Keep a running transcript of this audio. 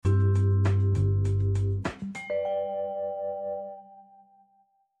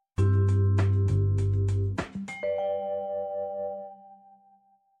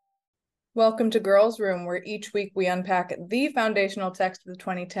Welcome to Girls Room, where each week we unpack the foundational text of the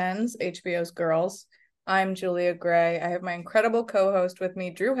 2010s, HBO's Girls. I'm Julia Gray. I have my incredible co-host with me,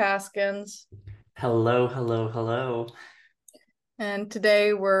 Drew Haskins. Hello, hello, hello. And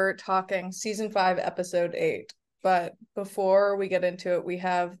today we're talking season 5, episode 8. But before we get into it, we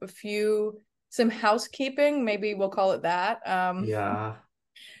have some housekeeping. Maybe we'll call it that. Yeah.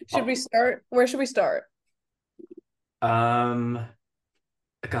 Should we Oh, start? Where should we start? um,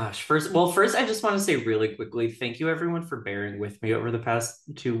 first I just want to say really quickly, thank you everyone for bearing with me over the past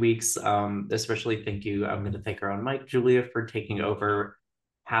 2 weeks. Especially thank you. I'm going to thank our own Mike, Julia, for taking over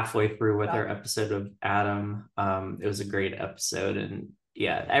halfway through with our episode of Adam. It was a great episode, and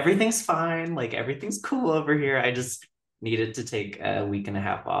yeah, everything's fine. Like everything's cool over here. I just needed to take a week and a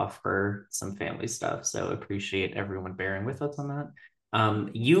half off for some family stuff. So appreciate everyone bearing with us on that.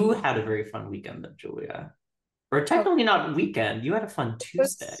 You had a very fun weekend, though, Julia. Or Oh, technically not weekend. You had a fun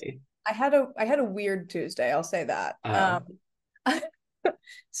was Tuesday. I had a weird Tuesday, I'll say that. Oh.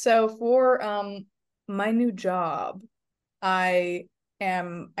 So for my new job, I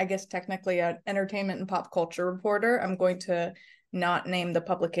am, I guess, technically an entertainment and pop culture reporter. I'm going to not name the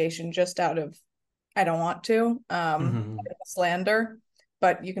publication just out of I don't want to Mhm. slander,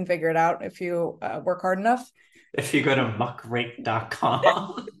 but you can figure it out if you work hard enough. If you go to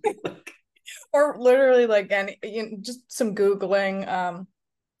muckrake.com. Or literally like just some Googling.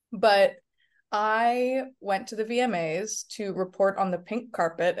 But I went to the VMAs to report on the pink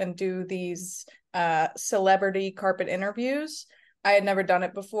carpet and do these celebrity carpet interviews. I had never done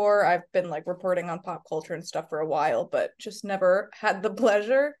it before. I've been like reporting on pop culture and stuff for a while, but just never had the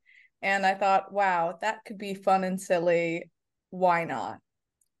pleasure. And I thought, wow, that could be fun and silly. Why not?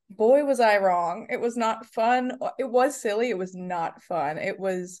 Boy, was I wrong. It was not fun. It was silly. It was not fun.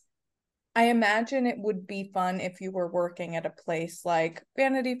 I imagine it would be fun if you were working at a place like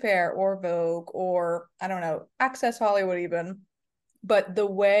Vanity Fair or Vogue or, I don't know, Access Hollywood even. But the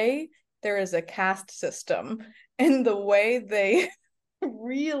way there is a caste system and the way they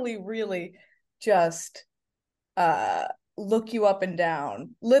really, really just uh look you up and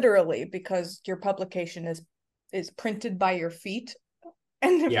down, literally, because your publication is printed by your feet.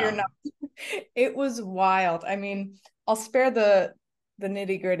 And if you're Yeah. not, it was wild. I mean, I'll spare the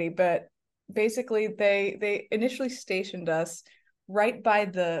nitty-gritty, but basically they initially stationed us right by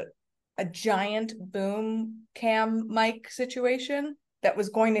the a giant boom cam mic situation that was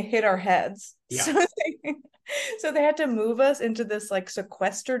going to hit our heads. Yeah. So they had to move us into this like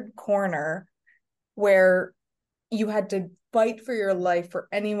sequestered corner where you had to fight for your life for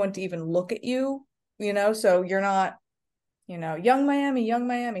anyone to even look at you, so you're not, young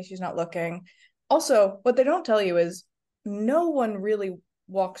Miami, she's not looking. Also, what they don't tell you is no one really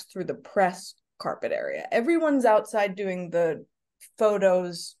walks through the press carpet area. Everyone's outside doing the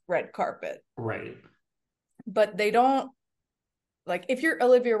photos red carpet. Right. But they don't, like, if you're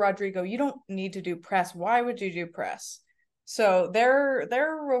Olivia Rodrigo, you don't need to do press. Why would you do press? So they're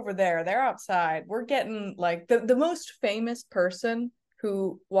over there. They're outside. We're getting like the most famous person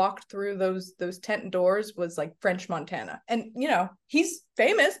who walked through those tent doors was like French Montana. And he's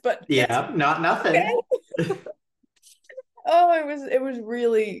famous, but it's Yeah. Not nothing. okay. Oh, it was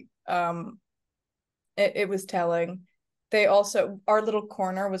really it was telling. They also, our little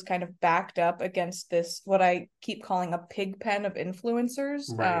corner was kind of backed up against this, what I keep calling a pig pen of influencers.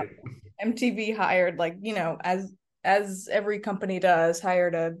 Right. MTV hired, like, as every company does,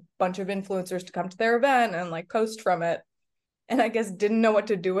 hired a bunch of influencers to come to their event and like post from it. And I guess didn't know what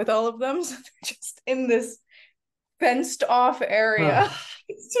to do with all of them. So they're just in this fenced off area.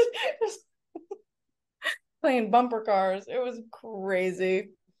 Just playing bumper cars. It was crazy.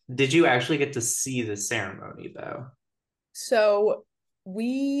 Did you actually get to see the ceremony though? So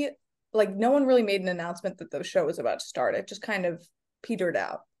we like no one really made an announcement that the show was about to start. It just kind of petered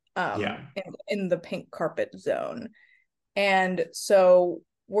out Yeah. in the pink carpet zone. And so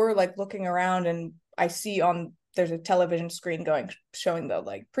we're like looking around and I see on there's a television screen going showing the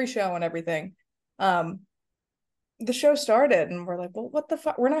like pre-show and everything. Um the show started and we're like, well, what the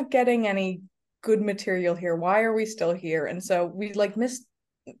fuck? We're not getting any good material here. Why are we still here? And so we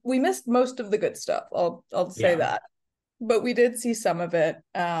missed most of the good stuff. I'll say Yeah. that, but we did see some of it.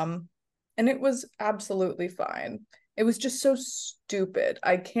 And it was absolutely fine. It was just so stupid.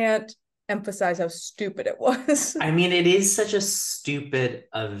 I can't emphasize how stupid it was. I mean, it is such a stupid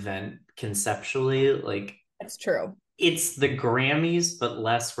event conceptually. Like It's true. it's the Grammys, but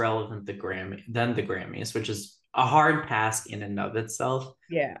less relevant than the Grammys, which is a hard task in and of itself.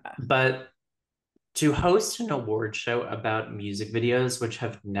 Yeah. But to host an award show about music videos, which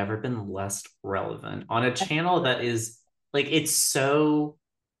have never been less relevant on a channel that is like, it's so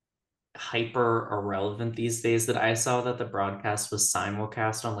hyper irrelevant these days that I saw that the broadcast was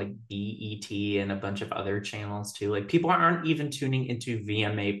simulcast on like BET and a bunch of other channels too. Like people aren't even tuning into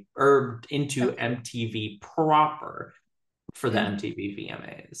VMA or into MTV proper for the Mhm. MTV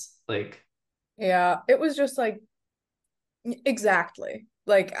VMAs. Like, Yeah, it was just like exactly.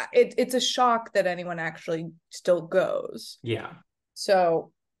 Like it's a shock that anyone actually still goes. yeah.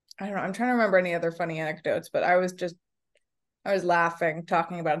 So I don't know. I'm trying to remember any other funny anecdotes, but I was laughing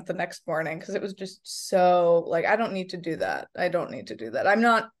talking about it the next morning because it was just so like I don't need to do that. I don't need to do that. I'm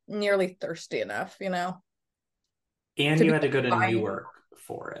not nearly thirsty enough, And to you be had to go to buying. Newark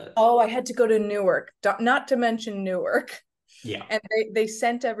for it. Oh, I had to go to Newark, not to mention Newark. Yeah. And they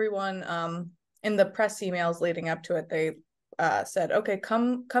sent everyone in the press emails leading up to it, they said, okay,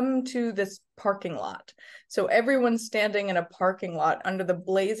 come to this parking lot. So everyone's standing in a parking lot under the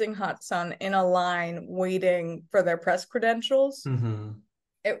blazing hot sun in a line waiting for their press credentials. Mm-hmm.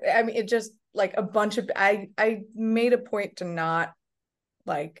 I mean, it just like a bunch of I made a point to not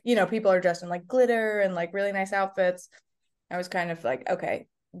like, people are dressed in like glitter and like really nice outfits. I was kind of like, okay,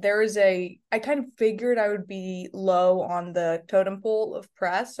 I kind of figured I would be low on the totem pole of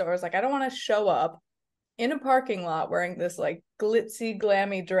press. So I was like, I don't want to show up in a parking lot wearing this like glitzy,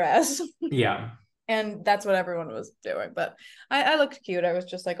 glammy dress. Yeah. And that's what everyone was doing. But I looked cute. I was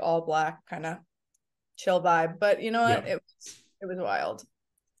just like all black, kind of chill vibe. But you know what? Yep. It was wild.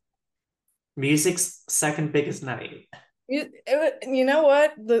 Music's second biggest night. You know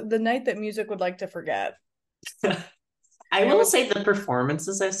what? The night that music would like to forget. I You know will what? say the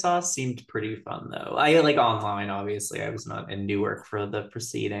performances I saw seemed pretty fun though. I like online, obviously. I was not in Newark for the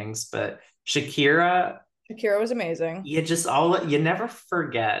proceedings, but Shakira, Shakira was amazing. you never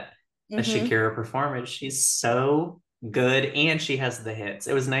forget a Mm-hmm. Shakira performance. She's so good and she has the hits.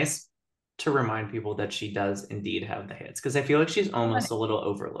 It was nice to remind people that she does indeed have the hits because I feel like she's almost a little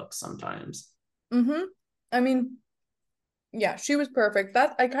overlooked sometimes. Mm-hmm. I mean, yeah, she was perfect.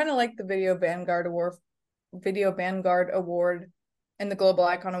 That I kind of like the Video Vanguard Award and the Global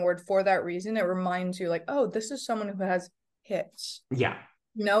Icon Award for that reason. It reminds you like, oh, this is someone who has hits. Yeah.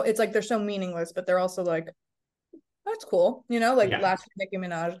 It's like they're so meaningless, but they're also like, that's cool. Like Yeah. last year Nicki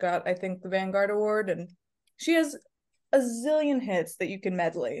Minaj got, I think, the Vanguard Award, and she has a zillion hits that you can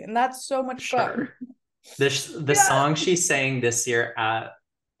medley, and that's so much fun. Sure. The Yeah. song she sang this year at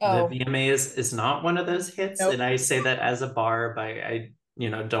the Oh, VMAs is not one of those hits, nope. and I say that as a barb. I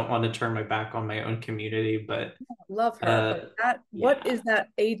don't want to turn my back on my own community, but Love her, uh, but what yeah, is that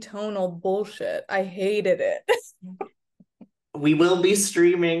atonal bullshit? I hated it. we will be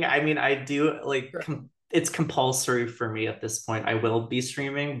streaming. I mean, I do like it's compulsory for me at this point. I will be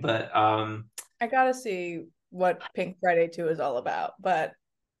streaming, but I gotta see what Pink Friday 2 is all about, but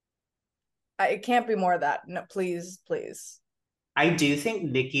it can't be more of that. No, please, please. I do think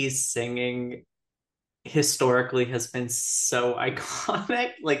Nikki's singing historically has been so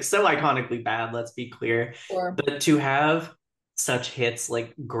iconic, like so iconically bad, let's be clear. Or But to have such hits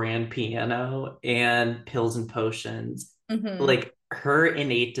like Grand Piano and Pills and Potions, hmm like her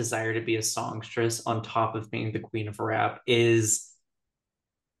innate desire to be a songstress on top of being the queen of rap is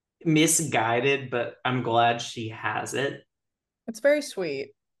misguided, but I'm glad she has it. it's very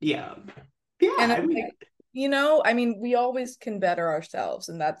sweet. Yeah. Yeah. And I it's mean, like, I mean, we always can better ourselves,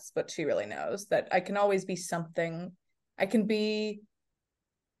 and that's what she really knows, that I can always be something. I can be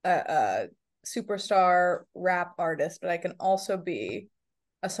a superstar rap artist, but I can also be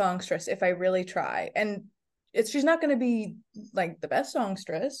a songstress if I really try. And she's not going to be like the best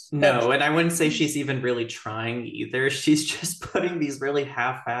songstress, but no, and I wouldn't say she's even really trying either. She's just putting these really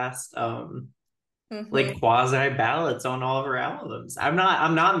half-assed like Mhm. quasi ballads on all of her albums. I'm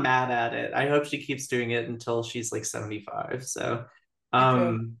not mad at it. I hope she keeps doing it until she's like 75. So Me too.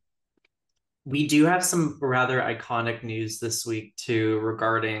 um we do have some rather iconic news this week too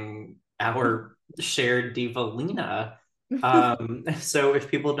regarding our shared diva Lena. So if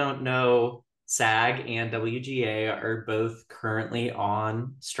people don't know, SAG and WGA are both currently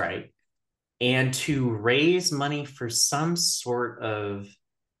on strike. And to raise money for some sort of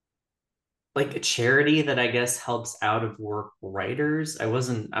like a charity that I guess helps out of work writers. I'm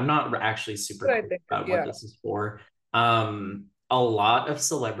not actually super But I clear think, about what yeah, this is for. A lot of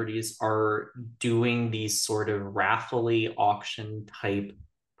celebrities are doing these sort of raffly auction type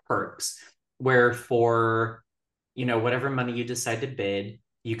perks where for, whatever money you decide to bid,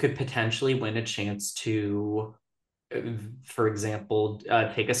 you could potentially win a chance to, for example,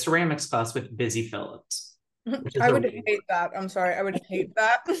 take a ceramics class with Busy Phillips, which is I a would really hate that. I'm sorry, I would hate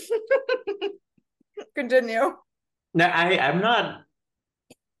that. Continue. no, I'm not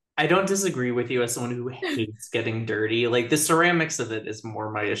I don't disagree with you as someone who hates getting dirty. Like the ceramics of it is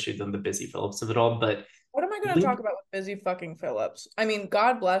more my issue than the Busy Phillips of it all. But What am I going to talk Lin- about with Busy fucking Phillips? I mean,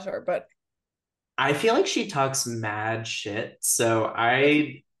 God bless her, but I feel like she talks mad shit. So does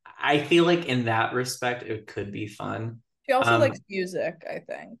I feel like in that respect it could be fun. she also likes Um music, I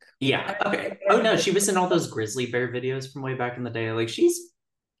think. yeah, I okay. Oh don't no, know. she was in all those grizzly bear videos from way back in the day. Like she's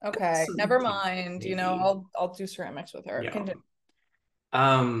got Okay, some never taste, mind. maybe. I'll do ceramics with her. Yeah. Continue.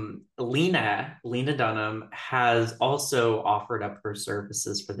 Lena Dunham has also offered up her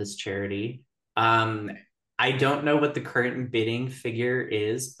services for this charity. Um, I don't know what the current bidding figure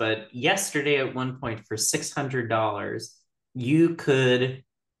is, but yesterday at one point for $600, you could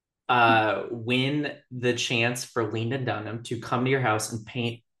win the chance for Lena Dunham to come to your house and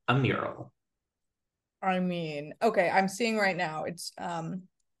paint a mural. I mean, okay, I'm seeing right now it's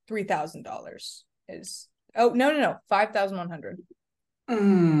 $3,000 is oh no, 5,100.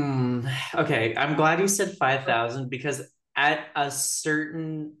 Okay, I'm glad you said 5,000 because at a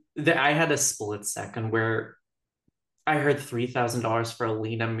certain that I had a split second where I heard $3,000 for a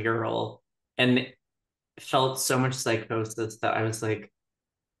Lena mural and felt so much psychosis that I was like,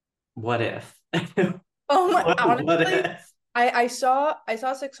 what if? Oh my, What honestly, if? I saw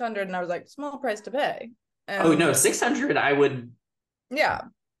 600 and I was like, small price to pay. Oh And no, 600 I would yeah,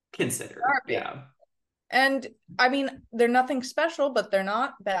 consider. Barbie. Yeah. And I mean, they're nothing special, but they're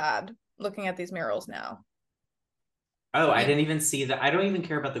not bad looking at these murals now. Oh, I You didn't even see that. I don't even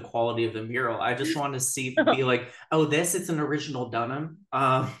care about the quality of the mural. I just want to see, know? be like, oh, this, it's an original Dunham.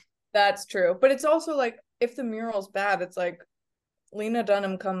 That's true. But it's also like if the mural's bad, it's like Lena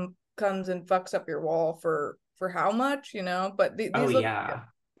Dunham comes and fucks up your wall for how much, you know? But Oh these look good. yeah.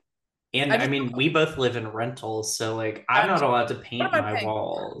 And I I just mean, we both live in rentals, so like I'm not that's allowed to what paint am I my paying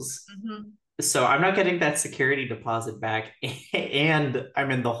walls. for? Hmm. So I'm not getting that security deposit back, and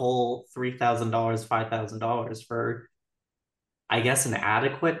I'm in the whole $3,000, $5,000 for, I guess, an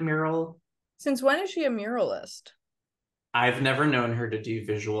adequate mural. Since when is she a muralist? I've never known her to do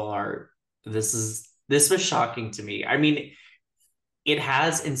visual art. This was shocking to me. I mean, it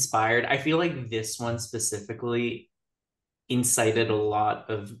has inspired. I feel like this one specifically incited a lot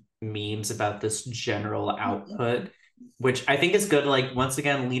of memes about this general output, which I think is good. Like once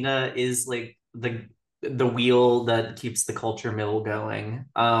again, Lena is like the wheel that keeps the culture mill going.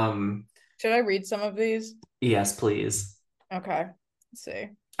 Should I read some of these? Yes, please. Okay. Let's see.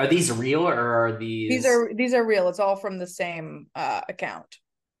 Are these real or are These these are these are real. It's all from the same account.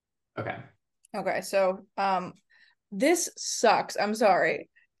 okay? Okay, so this sucks. I'm sorry.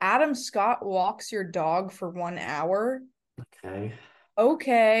 Adam Scott walks your dog for 1 hour. Okay.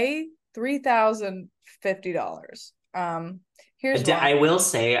 Okay, $3,050. Here's why. I will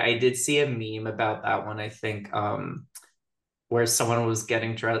say I did see a meme about that one. I think where someone was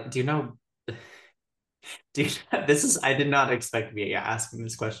getting dressed. Do you know? Do you, this is I did not expect to be asking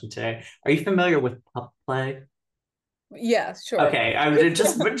this question today. Are you familiar with pup play? Yeah, sure. Okay, I'm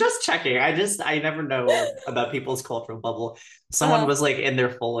just checking. I never know about people's cultural bubble. Someone Uh, was like in their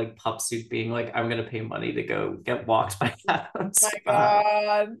full like pup suit, being like, "I'm gonna pay money to go get walked by Adam my Scott."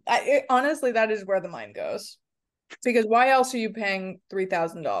 God. Honestly, that is where the mind goes. Because why else are you paying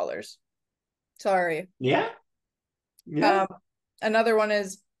 $3,000? Sorry. Yeah, yeah. Um, Another one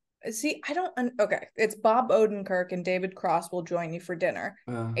is, see, I don't, okay, it's Bob Odenkirk and David Cross will join you for dinner.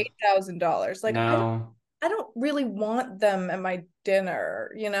 Uh, $8,000. Like, no, I don't really want them at my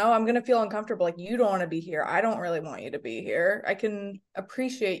dinner, you know? I'm gonna feel uncomfortable. Like, you don't want to be here. I don't really want you to be here. I can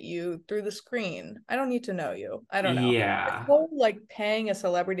appreciate you through the screen. I don't need to know you. I don't know. This yeah. whole like paying a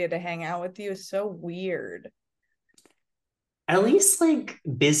celebrity to hang out with you is so weird. At least like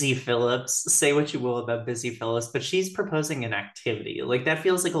Busy Phillips, say what you will about Busy Phillips, but she's proposing an activity. Like that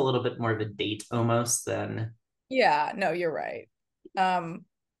feels like a little bit more of a date almost than. Yeah, no, you're right. Um,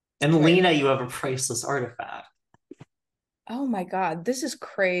 And Wait. Lena, you have a priceless artifact. Oh my God, this is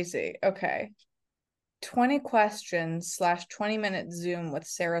crazy. Okay. 20 questions slash 20-minute Zoom with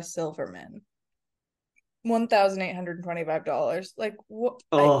Sarah Silverman. $1,825. Like what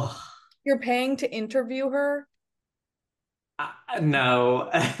Oh, you're paying to interview her? no,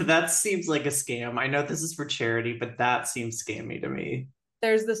 that seems like a scam. I know this is for charity, but that seems scammy to me.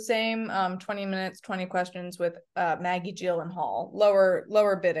 There's the same 20 minutes, 20 questions with Maggie Gyllenhaal.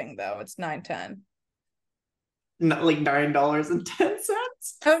 Lower bidding though. It's 910. Not like $9.10.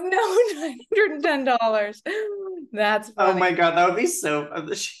 Oh no, $910. That's Oh funny. my God, that would be so.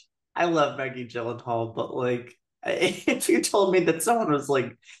 I love Maggie Gyllenhaal, but like, if you told me that someone was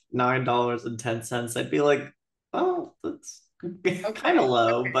like $9.10, I'd be like, oh, that's kind of Okay.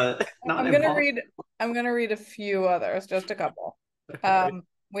 low, but not I'm gonna impossible. read I'm gonna read a few others, just a couple. Okay. Um,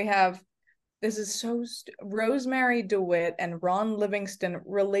 We have this is so Rosemary DeWitt and Ron Livingston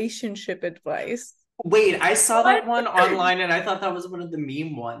relationship advice. Wait, I saw What? that one online and I thought that was one of the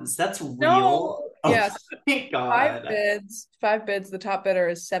meme ones. That's real. No. Oh Yes. my Five God. bids. Five bids. The top bidder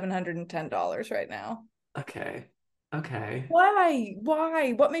is $710 right now. Okay. Okay. Why?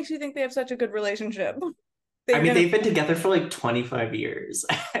 Why? What makes you think they have such a good relationship? I They've mean, been they've been together for like 25 years.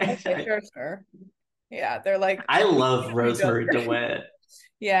 okay, sure, sure. Yeah, they're like I we love each other. Rosemary DeWitt.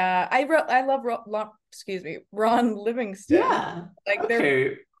 Yeah, I love excuse me, Ron Livingston. Yeah. Like they're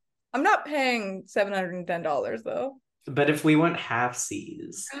Okay. I'm not paying $710 though. But if we went half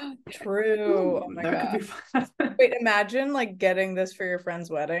C's, True. Oh my that could God. be fun. Wait, imagine like getting this for your friend's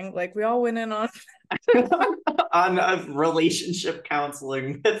wedding. Like we all went in on On a relationship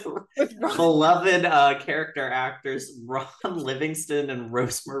counseling with with Ron. beloved character actors Ron Livingston and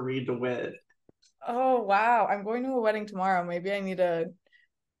Rosemary DeWitt. Oh wow. I'm going to a wedding tomorrow. Maybe I need to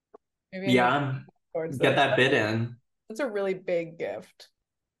Yeah, towards get this. that bid in. That's a really big gift.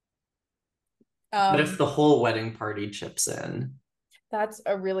 But if Um, the whole wedding party chips in, that's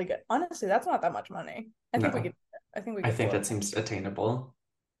a really good. Honestly, that's not that much money. no, I think we I could think pull it. that seems attainable.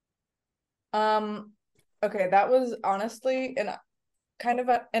 Um, okay, that was honestly an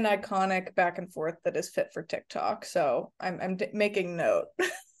iconic back and forth that is fit for TikTok. So I'm making note,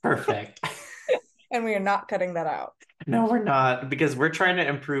 Perfect. and we are not cutting that out. No, we're not because we're trying to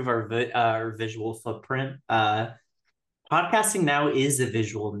improve our visual footprint. Podcasting now is a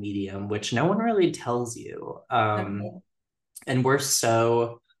visual medium, which no one really tells you. No. And we're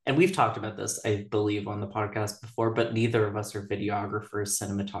so, and we've talked about this, I believe, on the podcast before, but neither of us are videographers,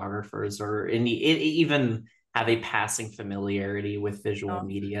 cinematographers, or even have a passing familiarity with visual No.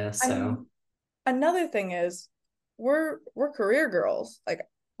 media. I So, mean, another thing is we're career girls. Like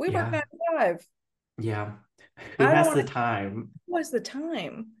we work yeah, 9 to 5. yeah. Who I don't has want the to time? waste the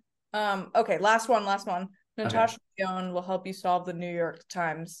time. Okay, last one. Okay. Natasha Lyonne will help you solve the New York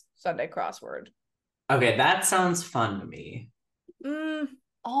Times Sunday crossword. Okay, that sounds fun to me. Mm,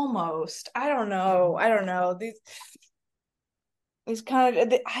 almost. I don't know. I don't know. These kind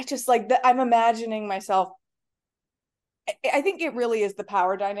of I just like that I'm imagining myself. I think it really is the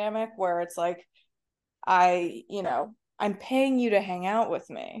power dynamic where it's like I'm paying you to hang out with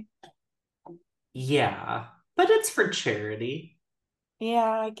me. Yeah, but it's for charity. Yeah,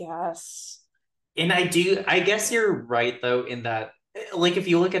 I guess. And I guess you're right though, in that, like, if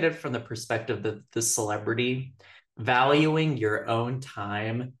you look at it from the perspective of the celebrity, valuing your own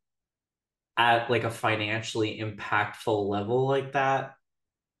time at like a financially impactful level like that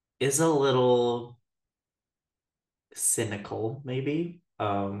is a little cynical, maybe,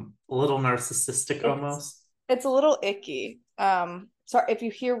 a little narcissistic It's almost. it's a little icky. Sorry if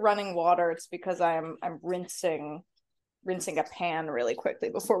you hear running water, it's because I'm rinsing a pan really quickly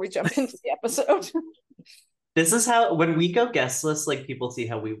before we jump into the episode. This is how, when we go guestless, like, people see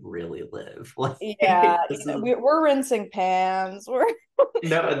how we really live. Like, Yeah, this is we're rinsing pans. We're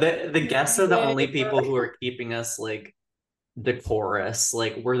no, the guests are the only we're people who are keeping us like decorous.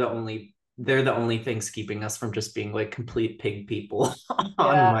 Like, they're the only things keeping us from just being like complete pig people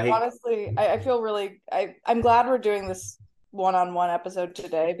on yeah. mic. Honestly, I feel really I'm glad we're doing this one-on-one episode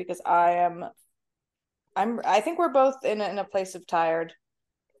today because I think we're both in a place of tired.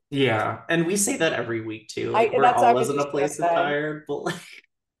 Yeah, and we say that every week too. I Like, we're that's I always was in a just gonna place of say tired, but like,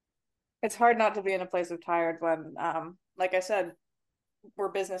 it's hard not to be in a place of tired when like I said,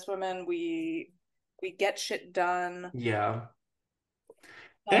 we're businesswomen. We get shit done. yeah.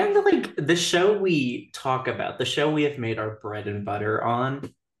 And Um, like the show we talk about, the show we have made our bread and butter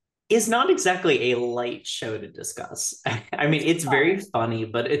on, is not exactly a light show to discuss. I mean, it's it's very fun. funny,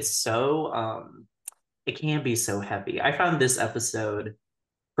 but it's so it can be so heavy. I found this episode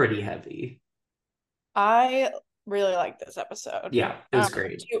pretty heavy. I really like this episode. Yeah, it was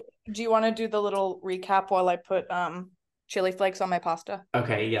great. Do you want to do the little recap while I put chili flakes on my pasta?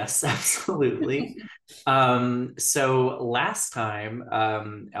 Okay, yes, absolutely. So last time,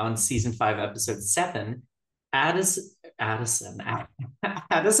 on season 5, episode 7, Addison,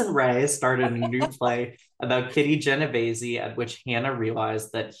 Addison Ray started a new play about Kitty Genovese, at which Hannah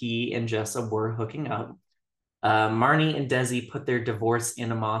realized that he and Jessa were hooking up. Marnie and Desi put their divorce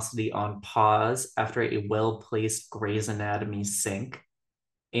animosity on pause after a well-placed Grey's Anatomy sync.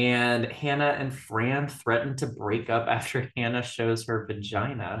 And Hannah and Fran threaten to break up after Hannah shows her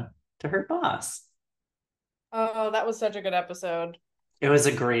vagina to her boss. Oh, that was such a good episode. It was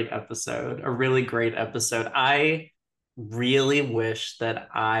a great episode, a really great episode. I really wish that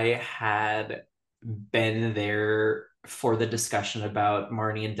I had been there for the discussion about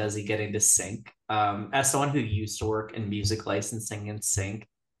Marnie and Desi getting to sync. As someone who used to work in music licensing and sync,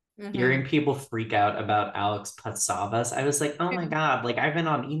 hearing people freak out about Alex Patsavas, I was like, oh my God, like I've been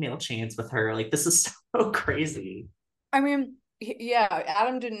on email chains with her. Like this is so crazy. I mean, yeah,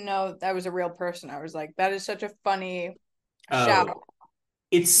 Adam didn't know that was a real person. I was like, that is such a funny shout. Oh,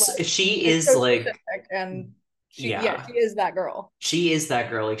 Like, she it's is so like, specific, and yeah, she is that girl. she is that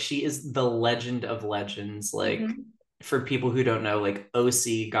girl. Like she is the legend of legends. Like Hmm. for people who don't know, like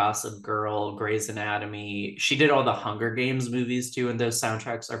OC, Gossip Girl, Grey's Anatomy. She did all the Hunger Games movies too, and those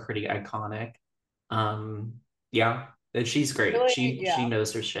soundtracks are pretty iconic. Um, yeah, and she's great. Really, She yeah.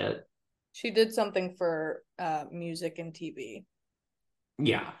 knows her shit. She did something for music and TV.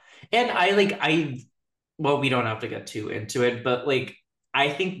 Yeah. And I well, we don't have to get too into it, but like I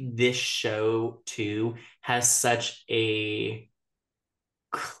think this show too has such a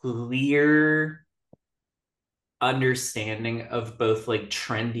clear understanding of both like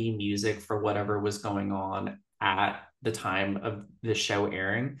trendy music for whatever was going on at the time of the show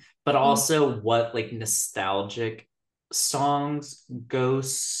airing, but Mhm. also what like nostalgic songs go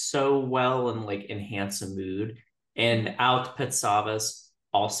so well and like enhance a mood. And Mhm. Out Pitsavas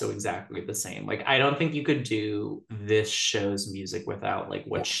also exactly the same. Like I don't think you could do this show's music without like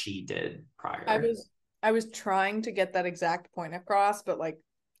what Yeah. she did I prior. was I was trying to get that exact point across, but like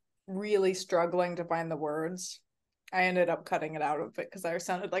really struggling to find the words. I ended up cutting it out of it because I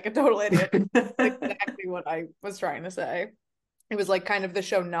sounded like a total idiot. That's exactly what I was trying to say. It was like kind of the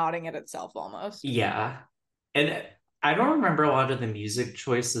show nodding at itself almost. Yeah. And I don't remember a lot of the music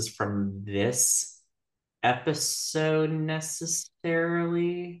choices from this episode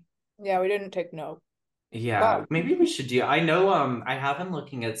necessarily. Yeah, we didn't take note. Yeah, But maybe we should do. I know I have been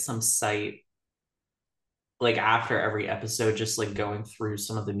looking at some site like after every episode just like going through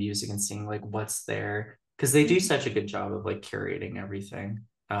some of the music and seeing like what's there because they do such a good job of like curating everything.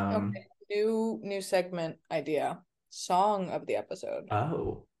 okay, new segment idea. Song of the episode. Oh,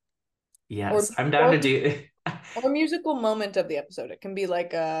 Or yes. I'm down or to do or musical moment of the episode. It can be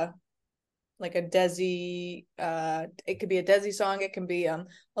like a Desi it could be a Desi song, it can be a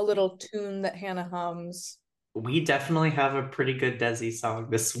little tune that Hannah hums. we definitely have a pretty good Desi song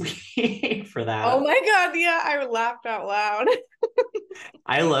this week for Oh that. my God, yeah, I laughed out loud.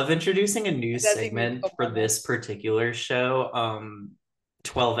 I love introducing a new Desi segment musical for moment. this particular show.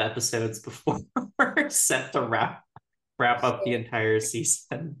 12 episodes before we're set to wrap up the So entire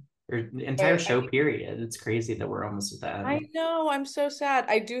season or the entire wait, show period. It's crazy that we're almost at the I end. know, I'm so sad.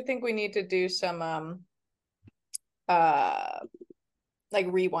 I do think we need to do some uh like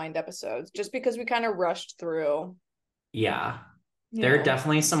rewind episodes just because we kind of rushed through, Yeah. you There are know.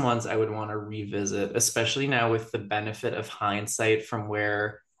 definitely some ones I would want to revisit, especially now with the benefit of hindsight from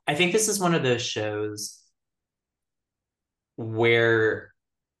where I think this is one of those shows where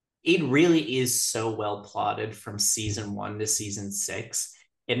it really is so well plotted from season one to season six.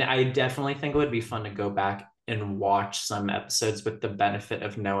 And I definitely think it would be fun to go back and watch some episodes with the benefit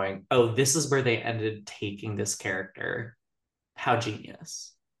of knowing, oh, this is where they ended taking this character. How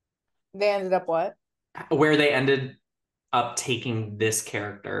genius. They ended up what? Where they ended up taking this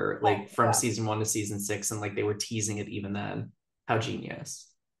character, Oh, like from yeah. season one to season six, and like they were teasing it even then. How genius.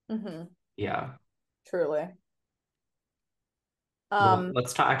 Mm-hmm. Yeah. Truly. Well, Um,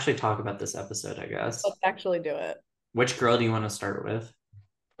 let's actually talk about this episode, I guess. let's actually do it. Which girl do you want to start with?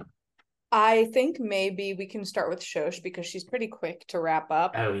 I think maybe we can start with Shosh because she's pretty quick to wrap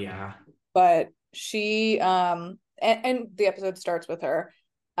up, Oh, yeah. but she and the episode starts with her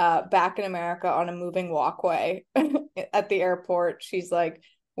back in America on a moving walkway at the airport. She's like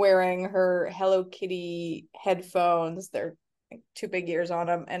wearing her Hello Kitty headphones. They're like, two big ears on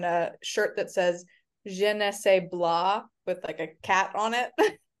them and a shirt that says Je ne sais blah with like a cat on it.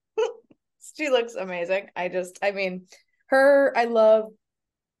 She looks amazing. I mean, I love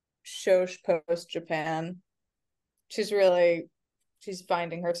Shosh post Japan. She's really, she's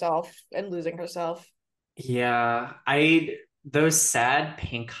finding herself and losing herself. Yeah. those sad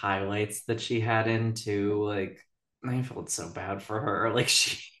pink highlights that she had into, like, I felt so bad for her. Like,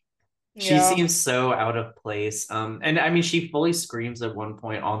 she Yeah. seems so out of place. And I mean, she fully screams at one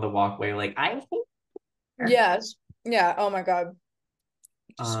point on the walkway, like, I hate her. Yes. Yeah. Oh my God.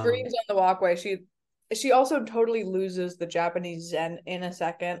 She screams Um, on the walkway. She also totally loses the Japanese zen in a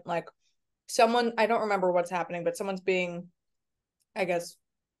second. Like someone, I don't remember what's happening, but someone's being, I guess,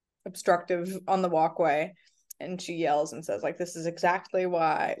 obstructive on the walkway. And she yells and says, like, this is exactly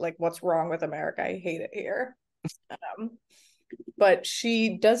why, like, what's wrong with America? I hate it here. Um, but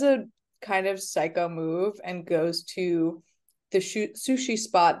she does a kind of psycho move and goes to the sushi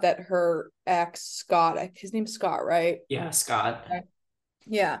spot that her ex Scott, his name's Scott, right? yeah, Scott.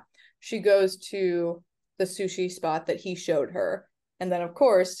 Yeah. She goes to the sushi spot that he showed her And then of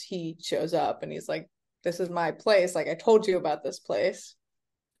course he shows up and he's like, this is my place. Like I told you about this place.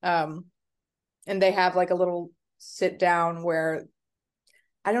 Um, and they have like a little sit down where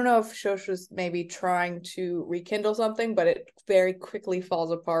I don't know if Shosh was maybe trying to rekindle something, but it very quickly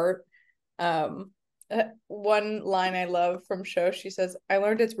falls apart. Um, one line I love from Shosh, she says, I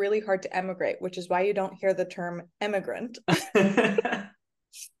learned it's really hard to emigrate, which is why you don't hear the term immigrant.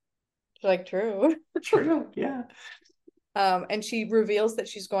 Like, true. True, yeah. And she reveals that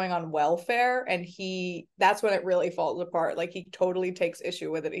she's going on welfare, and that's when it really falls apart. Like, he totally takes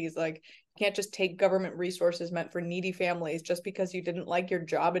issue with it. He's like, you can't just take government resources meant for needy families just because you didn't like your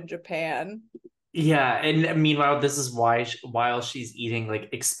job in Japan. Yeah, and meanwhile, this is why while she's eating like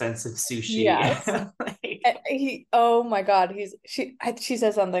expensive sushi. Yes. Like, Oh my God, she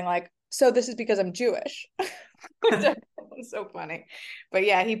says something like, so this is because I'm Jewish. It's so funny. But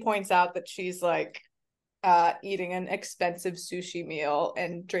yeah, he points out that she's like eating an expensive sushi meal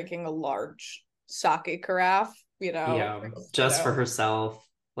and drinking a large sake carafe, yeah, just for herself.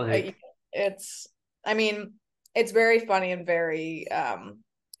 like, Like, it's, I mean, it's very funny and very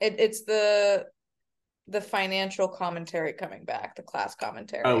it's the financial commentary coming back, the class oh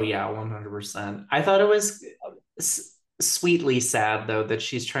commentary. yeah, 100%. I thought it was sweetly sad though that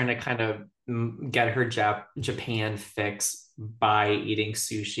she's trying to kind of get her Japan fix by eating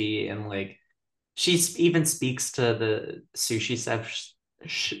sushi, and like she even speaks to the sushi chef.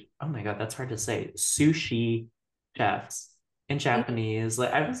 Oh my god, that's hard to say. Sushi chefs in Japanese.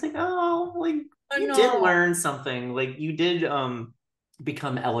 Like I was like, oh, like I you did know. learn something. Like you did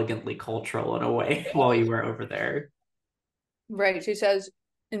become elegantly cultural in a way while you were over there. Right. She says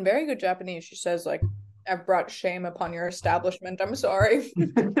in very good Japanese, she says like, I've brought shame upon your establishment. I'm sorry.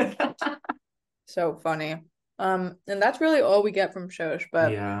 So funny. And that's really all we get from Shosh,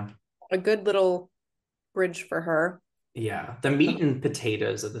 but Yeah. a good little bridge for her. Yeah. The meat and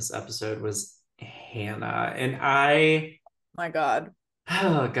potatoes of this episode was Hannah. And I, My God.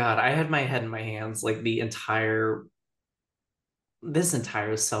 oh God, I had my head in my hands like this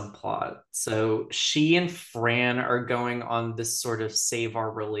entire subplot. So she and Fran are going on this sort of save our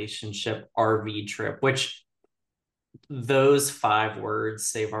relationship RV trip, which those 5 words,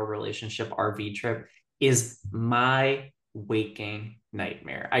 save our relationship RV trip, is my waking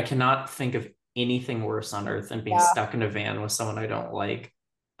nightmare. I cannot think of anything worse on earth than being Yeah. stuck in a van with someone I don't like.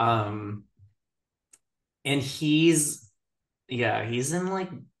 Um, and he's in like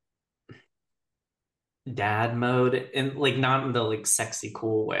dad mode, and like not in the like sexy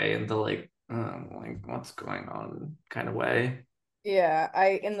cool way, in the like what's going on kind of way. Yeah.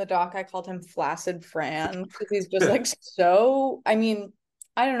 In the doc, I called him Flaccid Fran because he's just like so, I mean,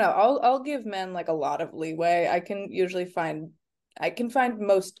 I don't know. I'll give men like a lot of leeway. I can find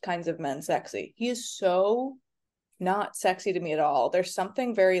most kinds of men sexy. He is so not sexy to me at all. There's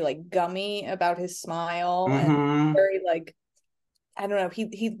something very like gummy about his smile and Mm-hmm. very like, I don't know.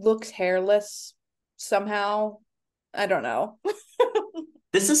 He looks hairless somehow. I don't know.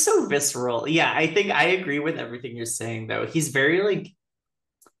 This is so visceral. Yeah, I think I agree with everything you're saying though. He's very like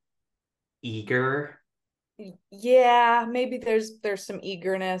eager, Yeah, maybe there's some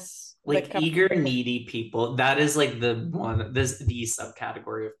eagerness that like comes eager, with it. needy people. That is like the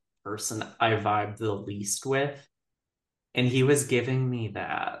subcategory of person I vibe the least with. And he was giving me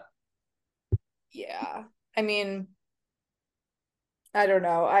that. Yeah. I mean, I don't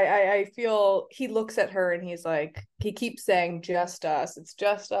know. I feel he looks at her and he's like, he keeps saying just us. It's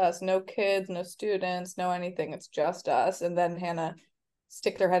just us. No kids, no students, no anything. It's just us. And then Hannah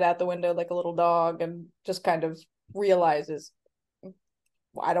sticks her head out the window like a little dog and just kind of realizes,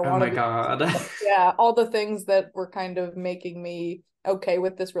 well, I don't Oh want my to be. God. Yeah, all the things that were kind of making me okay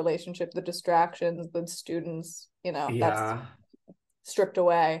with this relationship, the distractions, the students, that's Yeah. stripped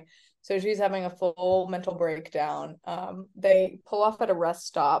away. So she's having a full mental breakdown. They pull off at a rest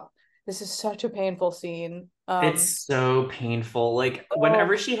stop. This is such a painful scene. It's so painful. Like, Oh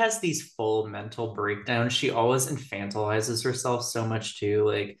whenever she has these full mental breakdowns, she always infantilizes herself so much too.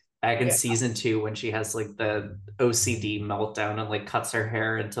 Like, back in yeah, season 2, when she has like the OCD meltdown and like cuts her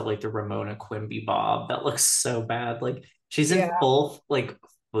hair into like the Ramona Quimby bob, that looks so bad. Like, she's in yeah, full like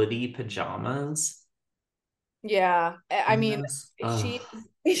footy pajamas yeah. I in mean, this. she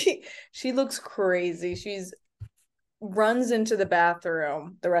Ugh. she looks crazy. She's runs into the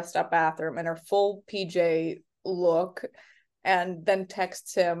bathroom, the rest stop bathroom, in her full PJ look, and then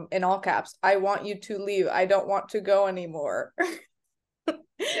texts him in all caps, I want you to leave. I don't want to go anymore.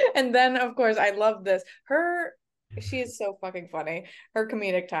 And then, of course, I love this. She is so fucking funny. Her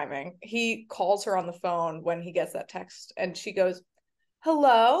comedic timing. He calls her on the phone when he gets that text, and she goes,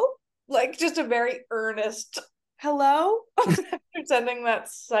 hello? Like, just a very earnest hello? Sending that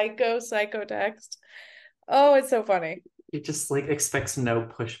psycho text. Oh, it's so funny. It just like expects no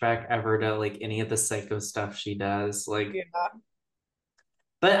pushback ever to like any of the psycho stuff she does. Like, Yeah.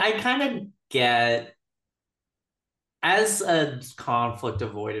 but I kind of get as a conflict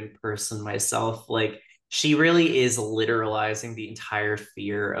avoidant person myself, like she really is literalizing the entire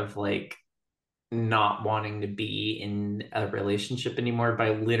fear of like not wanting to be in a relationship anymore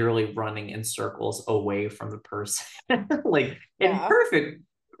by literally running in circles away from the person. Like in Yeah. perfect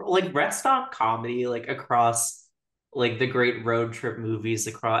like rest stop comedy like across like the great road trip movies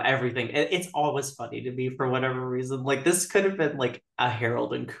across everything. It's always funny to me for whatever reason. Like this could have been like a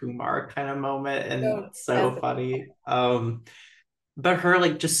Harold and Kumar kind of moment and So so definitely. funny. But her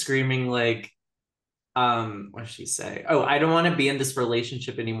like just screaming like what does she say? Oh, I don't want to be in this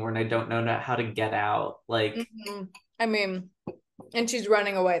relationship anymore and I don't know how to get out. Like, Mhm. I mean, and she's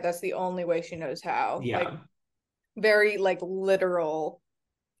running away. That's the only way she knows how. Like yeah, very like literal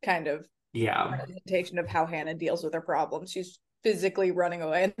kind of yeah, representation of how Hannah deals with her problems. She's physically running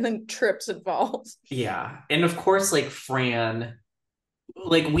away and then trips and falls. yeah. And of course, like Fran,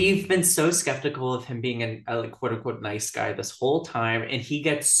 like we've been so skeptical of him being a like quote unquote nice guy this whole time, and he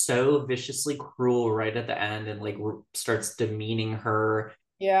gets so viciously cruel right at the end and like starts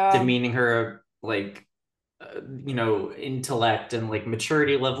Yeah. demeaning her like intellect and like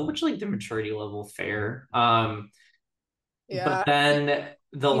maturity level, which like the maturity level fair. But Yeah. then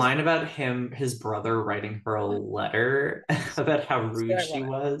the He's line about his brother writing her a letter about how so rude she ironic.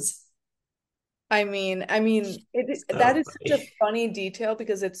 was. That So is such a funny. funny detail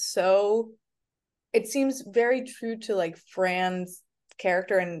because it seems very true to like Fran's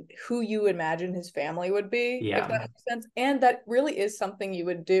character and who you imagine his family would be, if that Yeah. makes sense. And that really is something you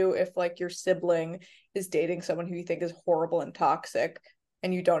would do if like your sibling is dating someone who you think is horrible and toxic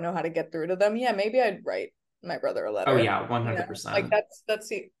and you don't know how to get through to them. Yeah, maybe I'd write my brother a Oh letter. yeah, You know, like 100%. that's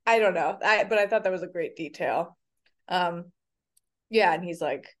the I don't know. But I thought that was a great detail. Um, yeah, and he's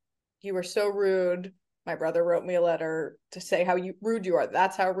like, you were so rude. My brother wrote me a letter to say how rude you are.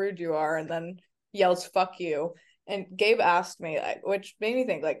 That's how rude you are. And then yells, fuck you. And Gabe asked me, like, which made me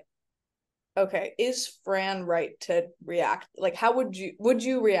think, like, okay, is Fran right to react? Like, how would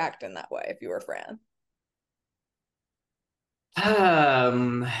you react in that way if you were Fran?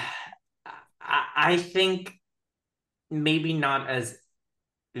 Um I think maybe not as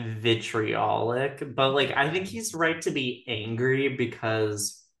vitriolic, but like I think he's right to be angry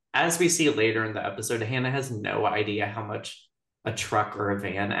because as we see later in the episode, Hannah has no idea how much a truck or a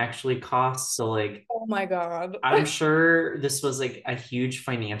van actually costs. So like Oh my God. I'm sure this was like a huge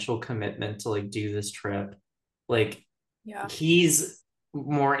financial commitment to like do this trip. Like Yeah. he's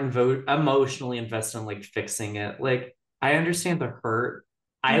more emotionally invested in like fixing it. Like I understand the hurt.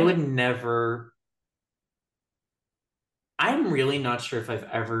 I Mhm. would never. I'm really not sure if I've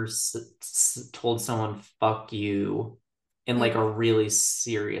ever told someone "fuck you" in like Mhm. a really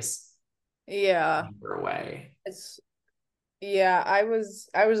serious Yeah. way. It's yeah, I was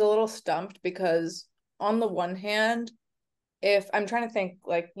a little stumped because on the one hand, if I'm trying to think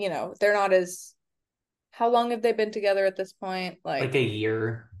like, they're not as how long have they been together at this point? Like Like a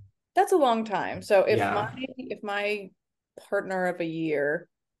year. that's a long time. So Yeah. if my partner of a year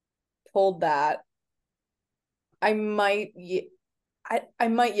pulled that, I might I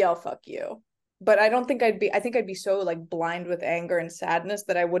might yell fuck you. But I think I'd be so like blind with anger and sadness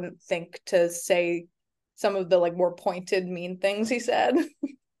that I wouldn't think to say some of the like more pointed mean things he said. I think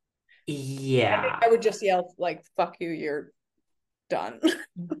I Yeah. would just yell like fuck you, you're done.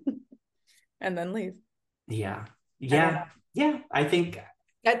 And then leave. Yeah. I don't Yeah. know. Yeah. I think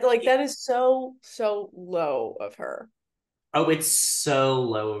That is so low of her. oh, it's so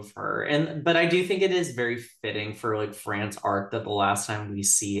low of her. And but I do think it is very fitting for like Fran's arc that the last time we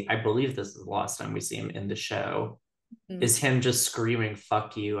see, I believe this is the last time we see him in the show, Mm. is him just screaming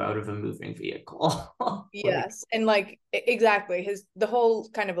fuck you out of a moving vehicle. Like, Yes. And like exactly the whole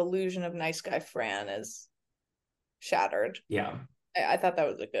kind of illusion of nice guy Fran is shattered. yeah. I thought that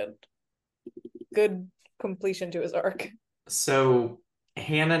was a good completion to his arc. So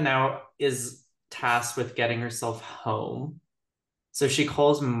Hannah now is tasked with getting herself home. So she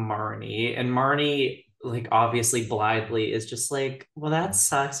calls Marnie, and Marnie, like, obviously blithely is just like, well, that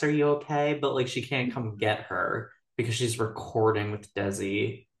sucks. Are you okay? But like, she can't come get her because she's recording with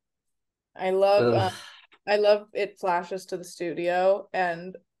Desi. I love Ugh. I love it flashes to the studio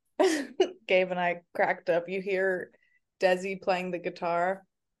and Gabe and I cracked up. You hear Desi playing the guitar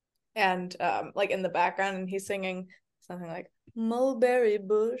and like in the background and he's singing something like Mulberry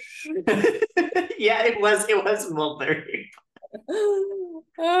Bush. Yeah, it was Mulberry.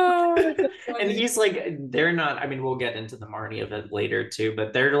 Oh, And he's like, they're not, I mean, we'll get into the Marnie of it later too,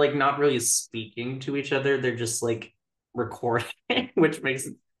 but they're like not really speaking to each other. They're just like recording, which makes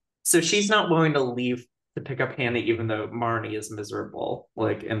it so she's not willing to leave to pick up Hannah, even though Marnie is miserable,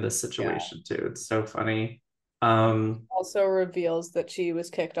 like in this Yeah. situation too. It's so funny. Also reveals that she was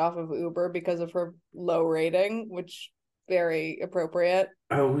kicked off of Uber because of her low rating, which very appropriate.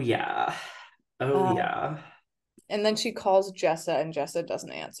 Oh yeah. Oh Uh, yeah. and then she calls Jessa, and Jessa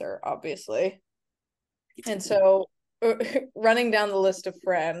doesn't answer, obviously. And so, running down the list of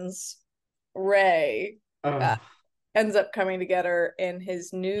friends, Ray uh, Oh, ends up coming to get her in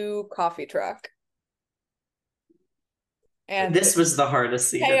his new coffee truck, and this was the hardest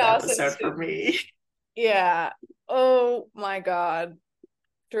scene in the chaos episode ensues. for me. Yeah. Oh my God,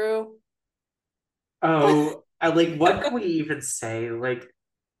 Drew. Oh, I like what can we even say? Like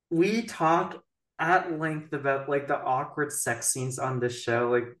we talk at length about like the awkward sex scenes on this show,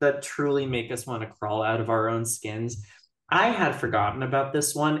 like that truly make us want to crawl out of our own skins. I had forgotten about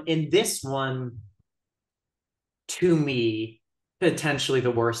this one. In this one, to me, potentially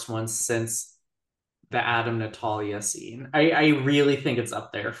the worst one since the Adam Natalia scene. I really think it's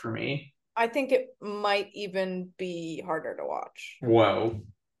up there for me. I think it might even be harder to watch. Whoa.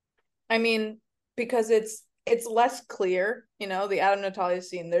 I mean, because it's less clear, the Adam Natalia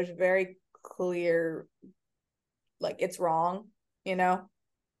scene, there's very clear, like it's wrong, you know.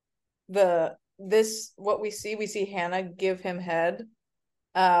 The this what we see Hannah give him head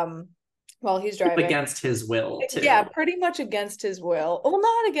um while he's driving. Against his will, Yeah, too. pretty much against his will. Well,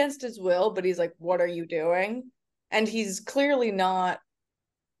 not against his will, but he's like, "What are you doing?" And he's clearly not.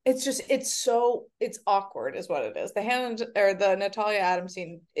 It's just it's awkward, is what it is. The Hannah or the Natalia Adams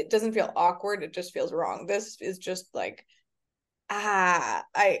scene, it doesn't feel awkward. It just feels wrong. This is just like Ah.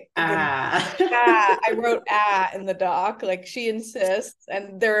 I wrote in the doc. Like she insists,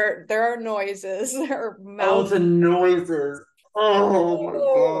 and there are noises. Her Oh, mouth. the noises. Oh my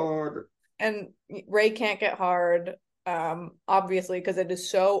Oh, God. and Ray can't get hard, obviously, because it is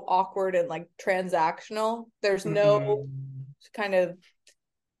so awkward and like transactional. Mm-mm. Kind of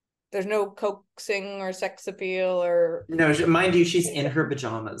there's no coaxing or sex appeal or No, mind you, she's in her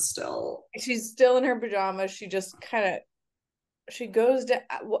pajamas still. she's still in her pajamas. She just kind of she goes to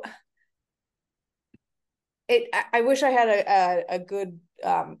it. I wish I had a good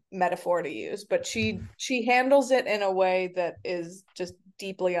metaphor to use, but she handles it in a way that is just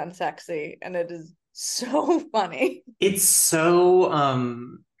deeply unsexy, and it is so funny. It's so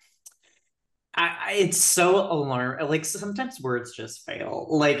it's so alarm like sometimes words just fail.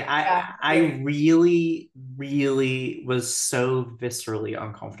 Like Yeah, I really really was so viscerally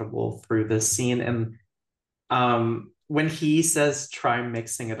uncomfortable through this scene and when he says try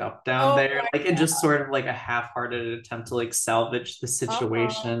mixing it up down oh there my like it just sort of like a half-hearted attempt to like salvage the uh-huh.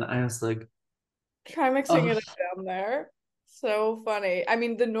 situation. I was like, Try mixing oh it up down there. So funny. I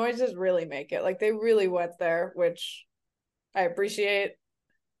mean, the noises really make it. Like they really went there, which I appreciate.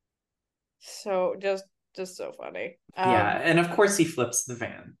 So just so funny. yeah, and of course he flips the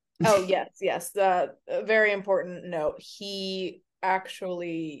van. Oh yes, yes. The very important note. He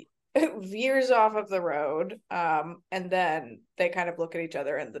actually veers off of the road, and then they kind of look at each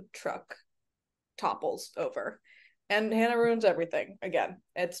other, and the truck topples over, and Hannah ruins everything again.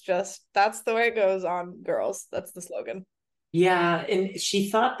 It's just that's the way it goes on Girls. That's the slogan. Yeah, and she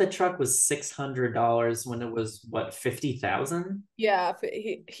thought the truck was $600 when it was what, 50,000. Yeah,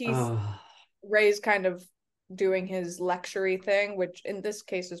 he's Oh, Ray's kind of doing his lectury thing, which in this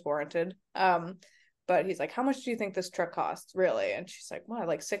case is warranted. But he's like, "How much do you think this truck costs, really?" And she's like, "What,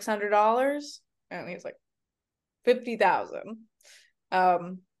 like $600?" And he's like, 50,000.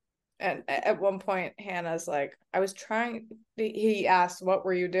 Um, and at one point, Hannah's like, "I was trying." He asks, "What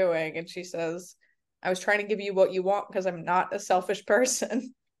were you doing?" And she says, "I was trying to give you what you want because I'm not a selfish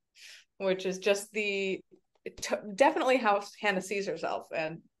person," which is just definitely how Hannah sees herself,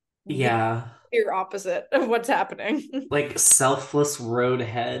 and the yeah, clear opposite of what's happening. like selfless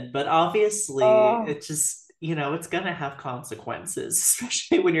roadhead, but obviously Oh, it just, it's gonna have consequences,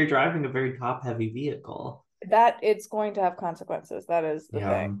 especially when you're driving a very top-heavy vehicle. that it's going to have consequences. That is the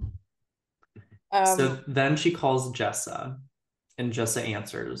thing. Yeah. Um, So then she calls Jessa, and Jessa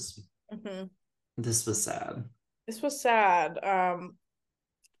answers. mhm. This was sad. This was sad.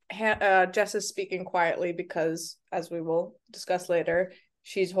 Jess is speaking quietly because, as we will discuss later,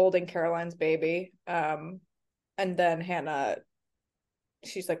 she's holding Caroline's baby. And then Hannah,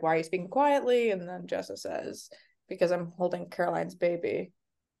 she's like, "Why are you speaking quietly?" And then Jessa says, "Because I'm holding Caroline's baby."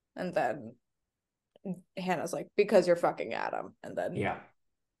 And then Hannah's like, "Because you're fucking Adam." And then Yeah.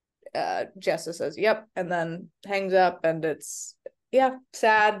 Jessa says, "Yep," and then hangs up, and it's Yeah,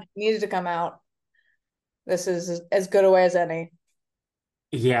 sad. Needed to come out. This is as good a way as any.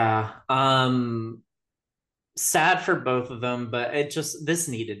 Yeah. Sad for both of them, but this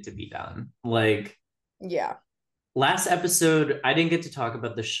needed to be done. Like Yeah. last episode, I didn't get to talk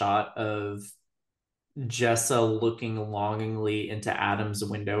about the shot of Jessa looking longingly into Adam's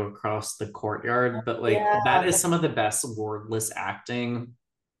window across the courtyard, but like that Yeah. is some of the best wordless acting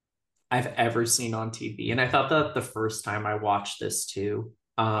I've ever seen on TV. And I thought that the first time I watched this too.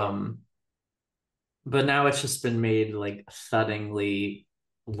 Yeah. But now it's just been made like thuddingly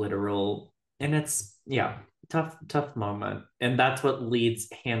literal. And it's yeah, tough moment. And that's what leads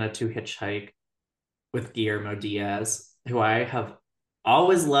Hannah to hitchhike with Guillermo Diaz, who I have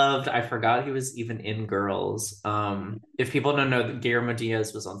always loved. I forgot he was even in Girls. If people don't know, that Guillermo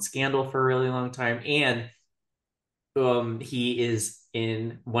Diaz was on Scandal for a really long time, and he is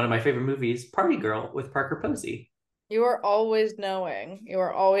in one of my favorite movies, Party Girl, with Parker Posey. You are always knowing. You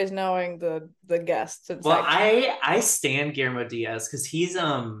are always knowing the guests and Well, sidekick. I stand Guillermo Diaz because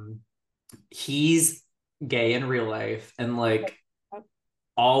he's gay in real life and like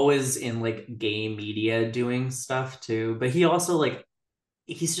always in like gay media doing stuff too. But he also like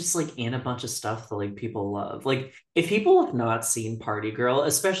he's just like in a bunch of stuff that like people love. Like if people have not seen Party Girl,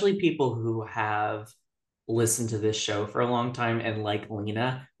 especially people who have listened to this show for a long time and like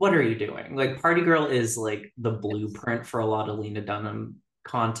Lena, what are you doing? Like Party Girl is like the blueprint for a lot of Lena Dunham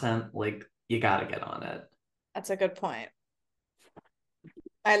content. Like you got to get on it. That's a good point.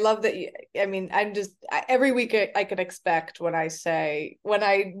 I love that you, I mean, every week I could expect when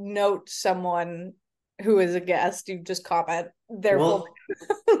I note someone who is a guest, you just comment their full.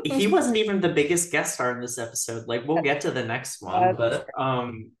 Well, he wasn't even the biggest guest star in this episode. Like we'll get to the next one, but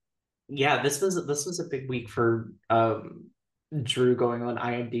yeah, this was a big week for Drew going on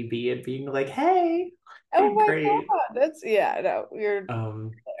IMDb and being like, "Hey, Oh my great." God. That's yeah, no, you're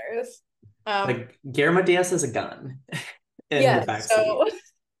Um, hilarious. Um, like Guillermo Diaz has a gun in the yes, backseat. so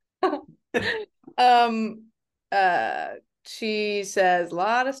um uh she says a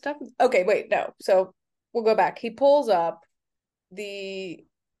lot of stuff. Okay, wait, no. So we'll go back. He pulls up the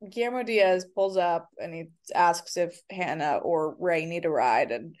Guillermo Diaz pulls up and he asks if Hannah or Ray need a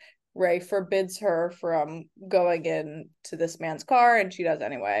ride, and Ray forbids her from going in to this man's car, and she does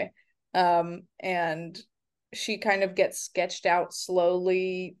anyway. And she kind of gets sketched out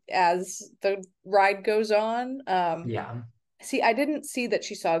slowly as the ride goes on. Yeah. See, I didn't see that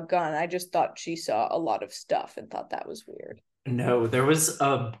she saw a gun. I just thought she saw a lot of stuff and thought that was weird. No, there was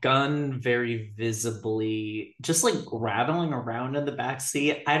a gun very visibly just like rattling around in the back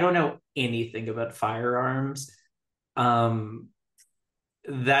seat. I don't know anything about firearms. Um,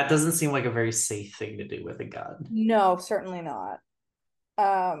 that doesn't seem like a very safe thing to do with a gun. No, certainly not.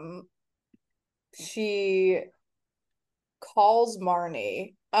 Um, she calls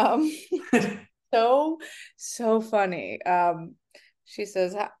Marnie. So so funny. She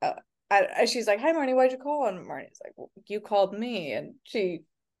says, she's like, "Hi, Marnie. Why'd you call?" And Marnie's like, well, "You called me." And she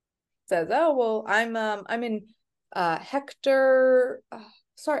says, "Oh well, I'm in Hector.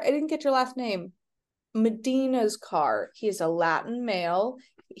 Sorry, I didn't get your last name. Medina's car. He is a Latin male.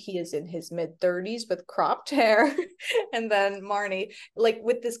 He is in his mid-30s with cropped hair." And then Marnie, like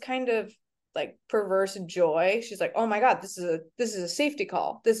with this kind of like perverse joy, she's like, "Oh my God, this is a safety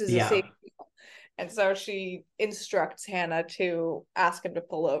call. This is a Yeah. safety call." And so she instructs Hannah to ask him to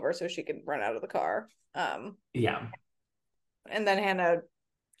pull over so she can run out of the car. Yeah. And then Hannah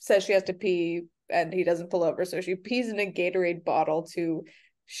says she has to pee and he doesn't pull over. So she pees in a Gatorade bottle to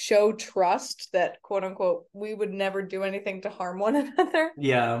show trust that, quote unquote, we would never do anything to harm one another.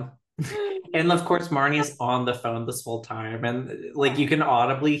 Yeah. And of course, Marnie is on the phone this whole time. And like you can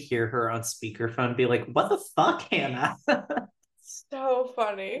audibly hear her on speakerphone be like, what the fuck, Hannah? So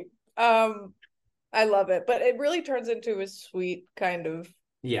funny. I love it. But it really turns into a sweet kind of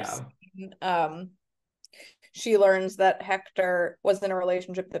Yeah. scene. She learns that Hector was in a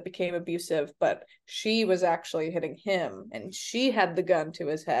relationship that became abusive, but she was actually hitting him, and she had the gun to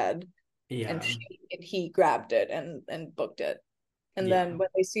his head, and Yeah. he grabbed it and booked it. And Yeah. then when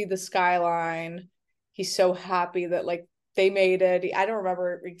they see the skyline, he's so happy that like they made it. I don't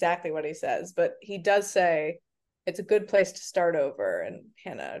remember exactly what he says, but he does say it's a good place to start over. And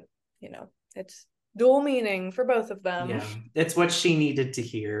Hannah, it's dual meaning for both of them. Yeah. It's what she needed to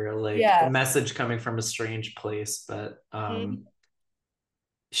hear, like a Yes. message coming from a strange place. But Mhm.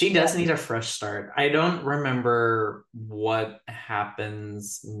 she Yeah. does need a fresh start. I don't remember what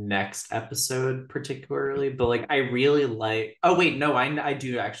happens next episode particularly, but like I really like. Oh wait, no, I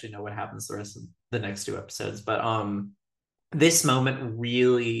do actually know what happens the rest of the next two episodes. But this moment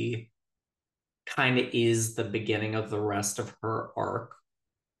really kind of is the beginning of the rest of her arc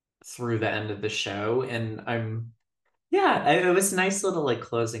through the end of the show. And yeah, it was a nice little like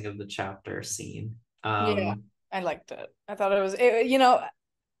closing of the chapter scene. Yeah, I liked it. I thought you know,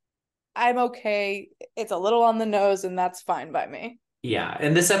 I'm okay. It's a little on the nose, and that's fine by me. Yeah,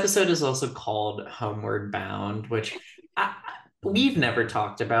 and this episode is also called Homeward Bound, which I, we've never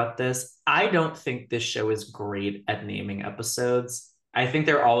talked about this. I don't think this show is great at naming episodes. I think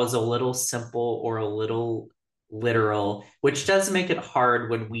they're always a little simple or a little literal, which does make it hard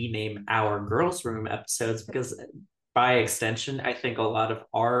when we name our girls' room episodes because by extension, I think a lot of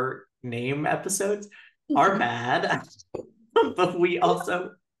our name episodes are bad. But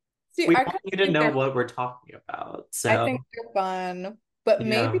See, we I want kind you of to think know what we're talking about. I So think they're fun, but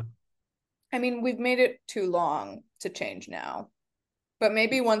maybe, yeah. I mean, we've made it too long to change now. But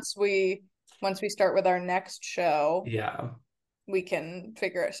maybe once we start with our next show, Yeah. we can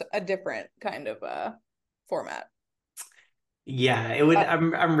figure a different kind of format. Yeah, it would. Uh,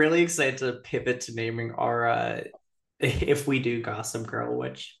 I'm really excited to pivot to naming our if we do Gossip Girl,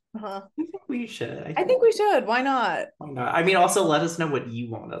 which uh-huh. I think we should. I I think think we should. Why not? why not? I mean, also let us know what you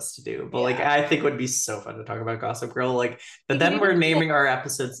want us to do. But like Yeah. I think it would be so fun to talk about Gossip Girl. Like, but We can then even we're do like, naming our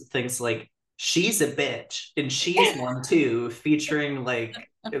episodes things like She's a Bitch and She's One Too, featuring like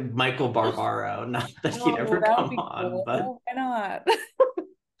Michael Barbaro. Not that he'd oh, ever that would come be on, but cool. Why not?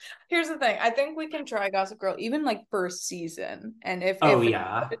 Here's the thing. I think we can try Gossip Girl even like first season, and oh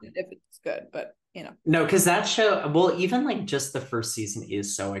yeah. if it's good, but you know, No, because that show, well, even like just the first season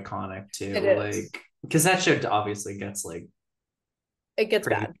is so iconic it too. is. Like, because that show obviously gets like It gets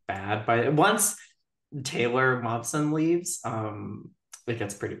pretty bad. bad by once Taylor Momsen leaves, it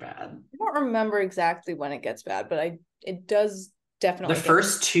gets pretty bad. I don't remember exactly when it gets bad, but I it does The definitely get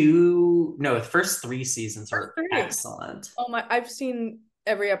first two, no, the first three seasons first are three. excellent. Oh my, I've seen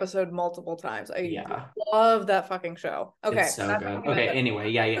every episode multiple times. I Yeah, love that fucking show. it's Okay, so that's good. Okay, recommended. anyway,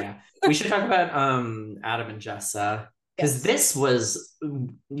 yeah. We should talk about Adam and Jessa because Yes. this was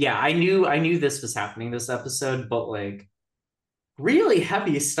yeah, I knew this was happening this episode, but like really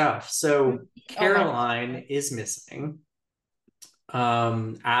heavy stuff. So Oh my Caroline God. is missing.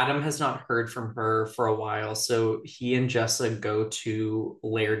 Adam has not heard from her for a while, so he and Jessa go to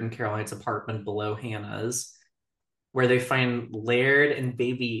Laird and Caroline's apartment below Hannah's, where they find Laird and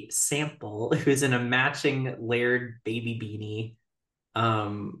baby Sample, who's in a matching Laird baby beanie.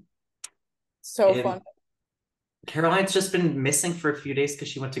 Um, So and fun. Caroline's just been missing for a few days because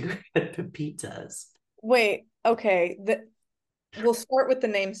she went to go get Pepitas. Wait, okay. We'll start with the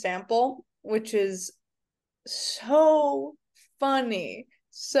name Sample, which is so funny.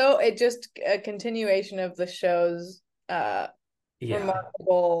 So it just a continuation of the show's Yeah.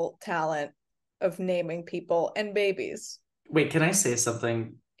 remarkable talent of naming people and babies. Wait, can I say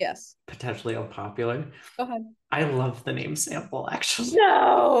something Yes. potentially unpopular? Go ahead. I love the name Sample, actually.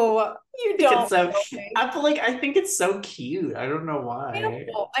 No, you think it's don't so know me. I think it's so cute. I don't know why.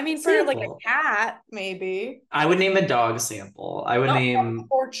 Sample. I mean, for like Sample. a cat, maybe. I would name a dog Sample. I would Not for a name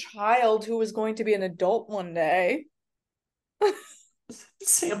poor child who was going to be an adult one day.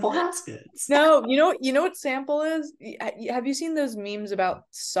 Sample Haskins. No, you know what Sample is? Have you seen those memes about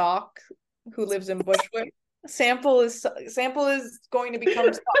Sock who lives in Bushwick? Sample is going to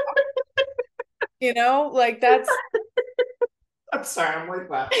become Sock. You know, like that's I'm sorry, I'm like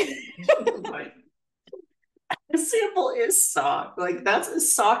laughing. Like, Sample is Sock. Like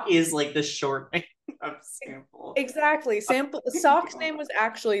that's Sock is like the short name of Sample. exactly Sample. Oh my Sock's God. name was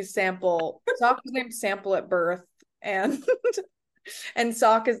actually Sample. Sock was named Sample at birth, and and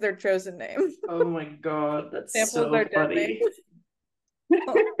Sock is their chosen name. Oh my God, that's Sample is their so dead name.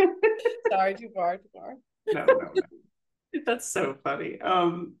 funny. Sorry, too far, too far. No. That's so funny. I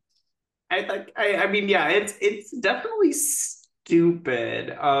mean, yeah, it's definitely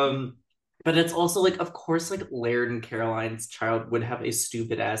stupid. But it's also like, of course, like Laird and Caroline's child would have a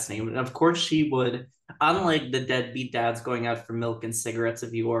stupid ass name. And of course she would, unlike the deadbeat dads going out for milk and cigarettes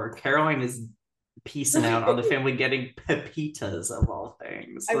of yore, Caroline is piecing out on the family getting pepitas of all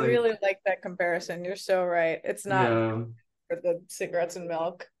things. I Like, really like that comparison. You're so right. It's not yeah. for the cigarettes and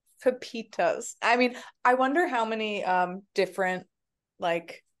milk. Pepitas. I mean, I wonder how many different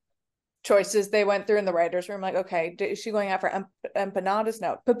like choices they went through in the writers' room. Like, okay, is she going out for empanadas?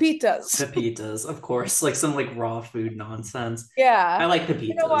 No, pepitas. Pepitas, of course, like some like raw food nonsense. Yeah. I like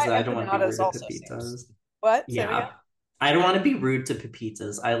You know pepitas. why I don't want to be empanadas rude to also seems. pepitas. What? Say it again. Yeah. I don't want to be rude to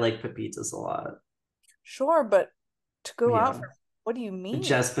pepitas. I like pepitas a lot. Sure, but to go out Yeah. for what do you mean?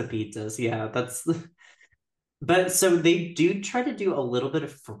 Just pepitas. Yeah, that's but so they do try to do a little bit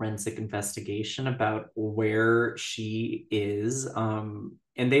of forensic investigation about where she is.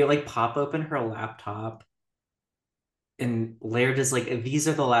 and they like pop open her laptop, and Laird is like, these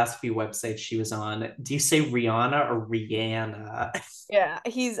are the last few websites she was on. Do you say Rihanna or Rihanna? Yeah,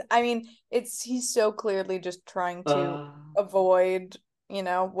 I mean, he's so clearly just trying to uh, avoid,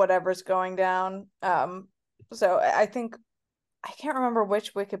 whatever's going down. So I think I can't remember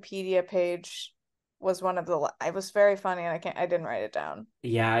which Wikipedia page was one of it was very funny and I didn't write it down.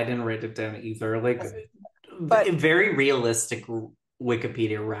 yeah, I didn't write it down either. Like, But very realistic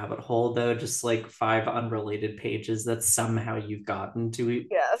Wikipedia rabbit hole, though, just like five unrelated pages that somehow you've gotten to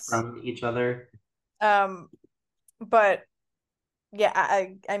yes. from each other. Um, but yeah,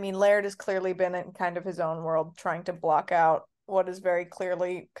 I mean Laird has clearly been in kind of his own world trying to block out what is very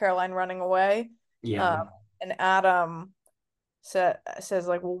clearly Caroline running away. Um, Yeah. and Adam says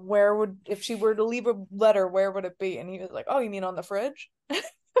like, well, where would if she were to leave a letter, where would it be? And he was like, oh, you mean on the fridge?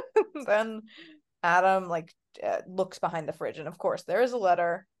 Then Adam like looks behind the fridge, and of course there is a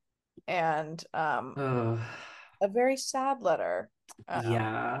letter, and Oh, a very sad letter.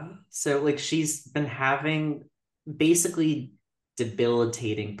 yeah. So, like, she's been having basically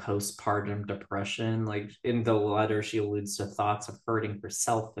debilitating postpartum depression. Like, in the letter, she alludes to thoughts of hurting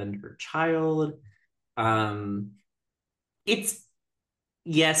herself and her child. Um, it's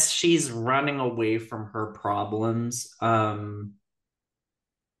yes, she's running away from her problems, and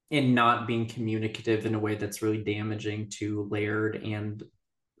not being communicative in a way that's really damaging to Laird and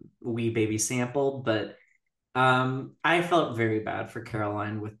wee baby Sample. But I felt very bad for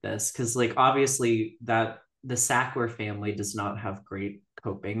Caroline with this because, like, obviously that the Sackler family does not have great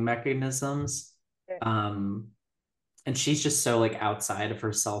coping mechanisms. Um, and she's just so like outside of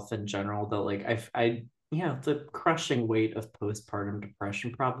herself in general that like yeah, the crushing weight of postpartum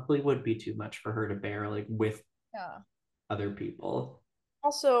depression probably would be too much for her to bear, like with Yeah. other people.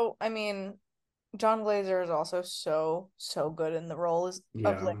 Also, I mean, John Glazer is also so good in the role of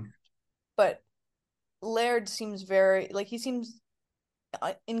Yeah. Laird, but Laird seems very like he seems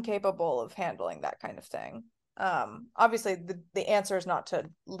incapable of handling that kind of thing. Obviously the answer is not to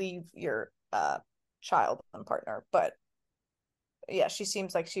leave your child and partner, but yeah, she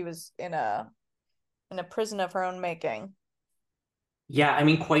seems like she was in a prison of her own making. Yeah, I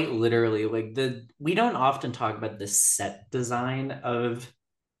mean, quite literally, like we don't often talk about the set design of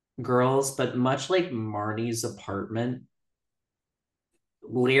girls, but much like Marnie's apartment,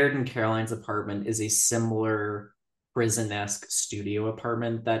 Laird and Caroline's apartment is a similar prison-esque studio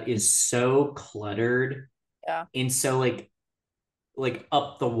apartment that is so cluttered Yeah. and so like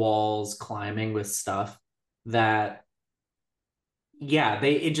up the walls climbing with stuff that yeah,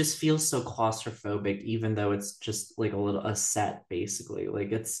 it just feels so claustrophobic, even though it's just like a set basically.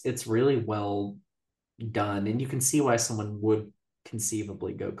 Like it's really well done, and you can see why someone would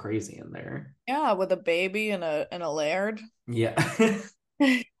conceivably go crazy in there. Yeah, with a baby and a Laird. Yeah.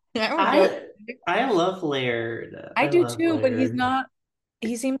 I would go. I I love Laird. I I do love too, but he's Laird. not.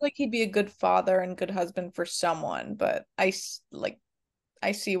 He seems like he'd be a good father and good husband for someone, but like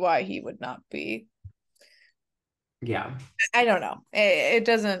I see why he would not be. Yeah. I don't know. It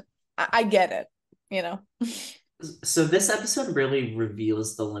doesn't. I get it. You know. So this episode really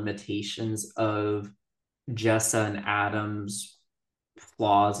reveals the limitations of Jessa and Adam's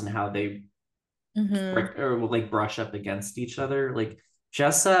flaws and how they Hmm. or like brush up against each other. Like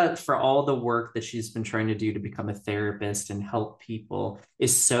Jessa, for all the work that she's been trying to do to become a therapist and help people,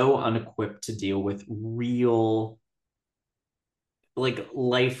 is so unequipped to deal with real, like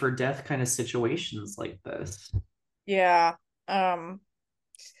life or death kind of situations like this. Yeah. Um.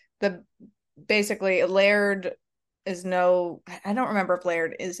 The basically Laird is no. I don't remember if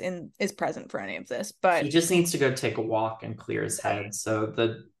Laird is present for any of this, He but just needs to go take a walk and clear his right. head. So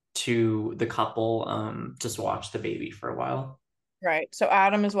the couple just watch the baby for a while. Right. So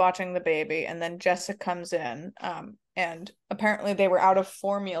Adam is watching the baby, and then Jessica comes in. And apparently they were out of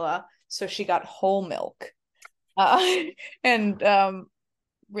formula, so she got whole milk. Uh, and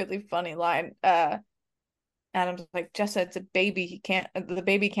really funny line. Adam's like, Jessa, it's a baby. The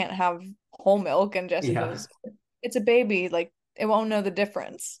baby can't have whole milk. And Jessa Yeah. goes, it's a baby. Like, it won't know the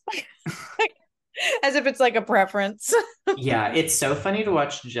difference. As if it's like a preference. Yeah, it's so funny to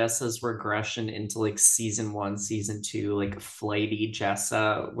watch Jessa's regression into like season one, season two, like flighty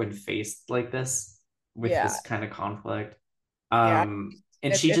Jessa when faced like this with Yeah, this kind of conflict. yeah.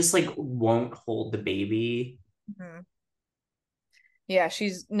 And she It's just like won't hold the baby. mhm. Yeah,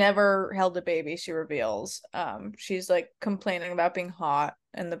 she's never held a baby, she reveals. She's like complaining about being hot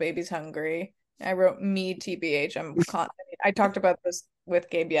and the baby's hungry. I wrote me TBH. I talked about this with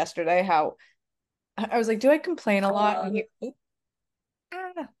Gabe yesterday, how I was like, do I complain a lot? And oop,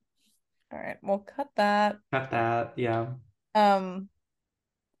 ah. All right, we'll cut that. Got that. Yeah. Um,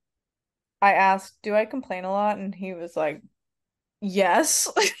 I asked, "Do I complain a lot?" And he was like,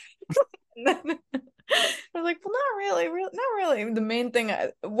 "Yes." And then I was like, "Well, not really, not really." The main thing,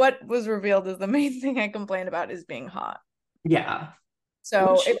 what was revealed is the main thing I complain about is being hot. Yeah.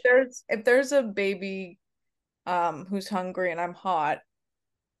 So Which, if there's a baby who's hungry and I'm hot,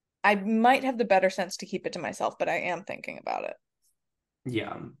 I might have the better sense to keep it to myself, but I am thinking about it.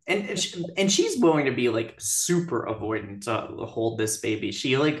 yeah. And she's willing to be like super avoidant to hold this baby.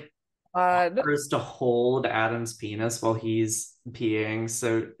 She like God. offers to hold Adam's penis while he's peeing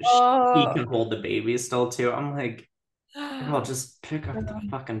so he Oh. can hold the baby still too. I'm like, girl, just pick up the Oh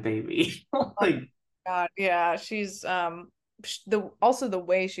fucking baby. Like, God, yeah, she's the also the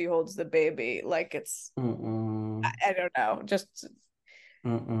way she holds the baby, like it's mm-mm, I don't know, just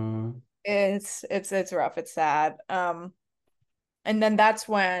mm-mm. it's rough, it's sad. And then that's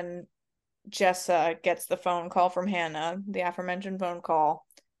when Jessa gets the phone call from Hannah, the aforementioned phone call,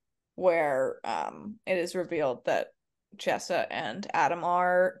 where it is revealed that Jessa and Adam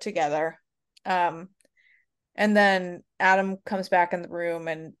are together. Um, and then Adam comes back in the room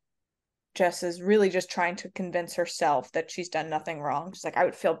and Jess is really just trying to convince herself that she's done nothing wrong. She's like, I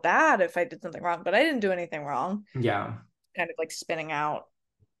would feel bad if I did something wrong, but I didn't do anything wrong. Yeah. Kind of like spinning out.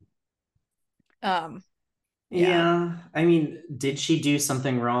 Um, yeah. Yeah. I mean, did she do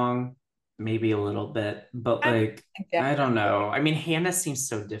something wrong? Maybe a little bit, but I like, I don't definitely. know. I mean, Hannah seems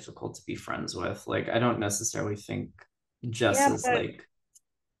so difficult to be friends with. Like, I don't necessarily think Jess Yeah, is but I like,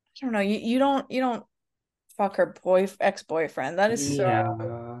 don't know. You don't fuck her ex-boyfriend. That is yeah.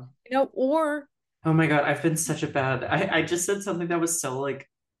 so, or Oh my God, I've been such a bad. I just said something that was so like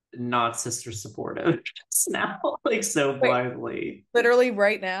not sister supportive just now, like so wait, blindly. literally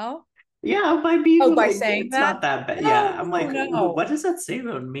right now? Yeah, by Oh, being by like, saying it's that? not that bad. Yeah, No, I'm no, like, no. what does that say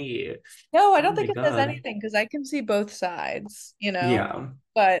about me? No, I Oh don't my think it says God. anything because I can see both sides, Yeah,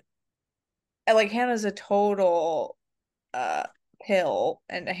 but like Hannah's a total uh pill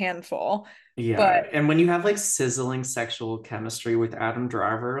and a handful. But yeah. And when you have like sizzling sexual chemistry with Adam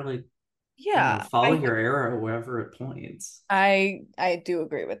Driver, like, I don't know, yeah, follow your arrow wherever it points. I do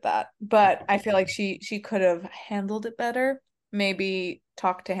agree with that. But I feel like she could have handled it better. Maybe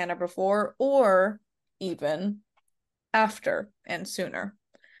talk to Hannah before or even after and sooner,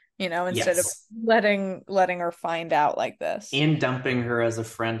 instead of Yes. letting her find out like this. And dumping her as a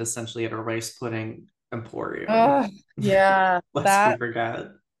friend essentially at a rice pudding emporium. Yeah, Lest we that forget.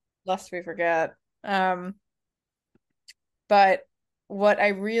 lest we forget. Um, but what I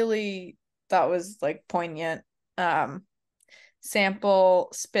really thought was like poignant, um, Sample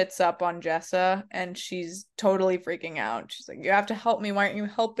spits up on Jessa and she's totally freaking out. She's like, "You have to help me. Why aren't you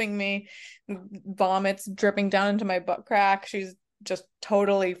helping me?" Vomits dripping down into my butt crack. She's just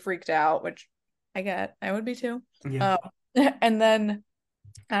totally freaked out, which I get. I would be too. Yeah. Um, and then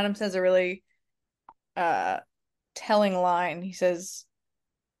Adam says a really uh telling line. He says,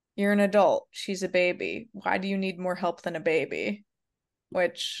 "You're an adult. She's a baby. Why do you need more help than a baby?"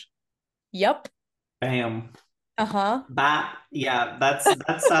 Which, yep. Bam. Uh-huh. That, yeah, that's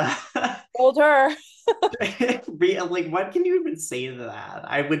Told her. like what can you even say to that?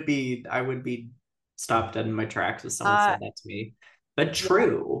 I would be stopped dead in my tracks if someone Uh, said that to me. But yeah.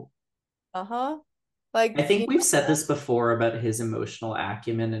 true. Uh-huh. Like, I think we've said this before about his emotional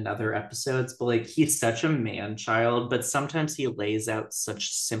acumen in other episodes, but like he's such a man child, but sometimes he lays out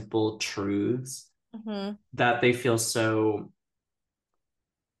such simple truths mhm. that they feel so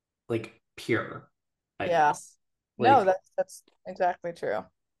like pure, I Yeah. guess. No, Like, that's exactly true.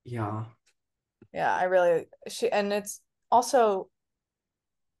 yeah, Yeah, I really and it's also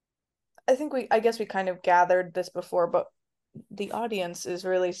I guess we kind of gathered this before, but the audience is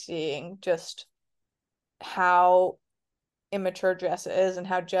really seeing just how immature Jessa is and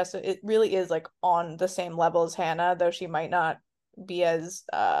how Jessa it really is like on the same level as Hannah, though she might not be as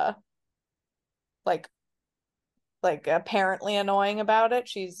like apparently annoying about it.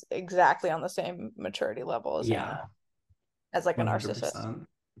 She's exactly on the same maturity level as Hannah, yeah, as like a narcissist. 100%.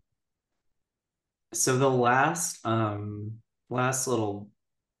 So the last little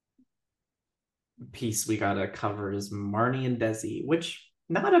piece we gotta cover is Marnie and Desi, which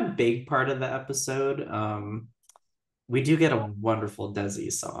not a big part of the episode. We do get a wonderful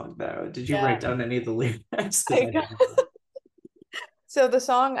Desi song though. Did you Yeah. write down any of the lyrics? Because I I got- didn't. So the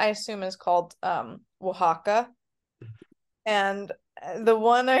song I assume is called Oaxaca. And the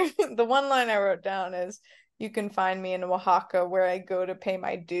one line I wrote down is you can find me in Oaxaca where I go to pay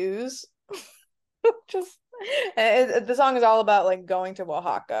my dues. Just the song is all about like going to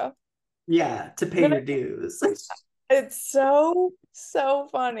Oaxaca. Yeah, to I'm pay gonna your dues. It's so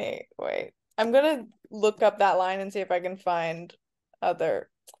funny. Wait. I'm gonna look up that line and see if I can find other.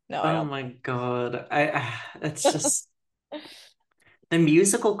 No, I Oh don't. my God. It's just the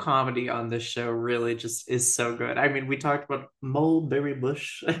musical comedy on this show really just is so good. I mean, we talked about Mulberry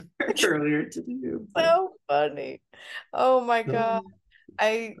Bush earlier today, but So funny. Oh my God. oh,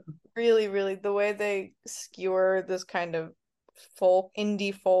 I really, really, the way they skewer this kind of folk,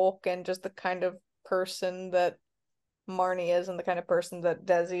 indie folk, and just the kind of person that Marnie is and the kind of person that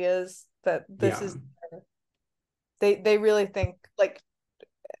Desi is, that this yeah. is, they really think, like,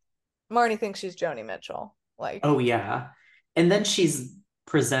 Marnie thinks she's Joni Mitchell. Like, Oh yeah. And then she's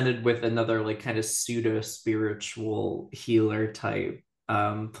presented with another like kind of pseudo spiritual healer type,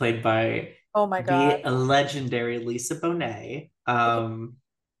 played by oh my God. the legendary Lisa Bonet.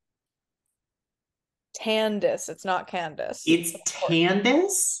 Tandis, it's not Candace. It's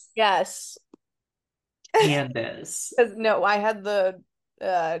Tandis. Yes. Tandis. Because no, I had the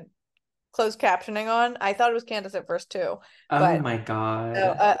uh closed captioning on. I thought it was Candace at first too, Oh but my uh, God.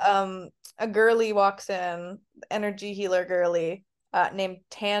 uh, um, a girly walks in, energy healer girly, named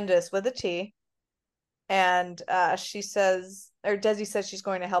Tandis with a T, and she says, or Desi says she's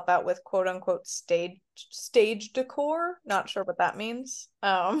going to help out with quote unquote stage decor. Not sure what that means.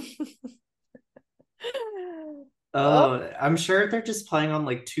 Oh Oh, I'm sure they're just playing on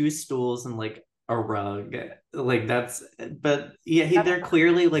like two stools and like a rug. Like that's, but yeah, they're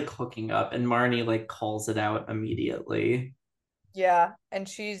clearly like hooking up, and Marnie like calls it out immediately. yeah, and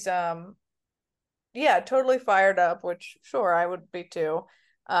she's yeah, totally fired up, which sure I would be too.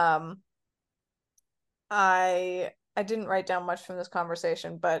 Um, I didn't write down much from this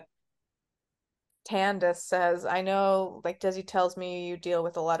conversation, but Tandis says, I know, like Desi tells me you deal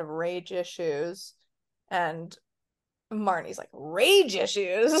with a lot of rage issues. And Marnie's like, rage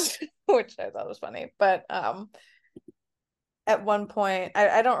issues, which I thought was funny. But at one point,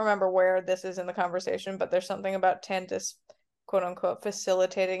 I don't remember where this is in the conversation, but there's something about Tandis, quote unquote,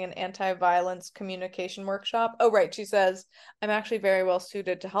 facilitating an anti-violence communication workshop. Oh, right. She says, I'm actually very well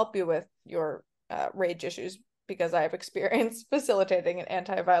suited to help you with your rage issues because I have experience facilitating an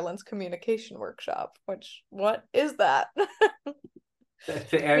anti-violence communication workshop, which, what is that?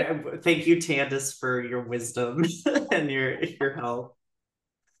 Thank you, Tandis, for your wisdom and your help.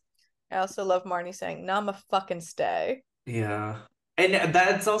 I also love Marnie saying, "Nama fucking stay." Yeah. And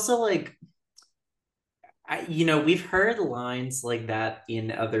that's also like, we've heard lines like that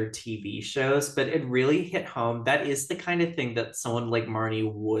in other TV shows, but it really hit home. That is the kind of thing that someone like Marnie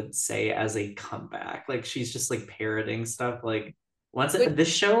would say as a comeback. Like she's just like parroting stuff. Like Which this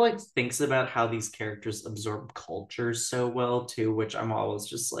show like thinks about how these characters absorb culture so well too, which I'm always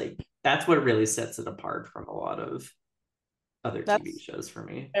just like, that's what really sets it apart from a lot of other TV that's shows for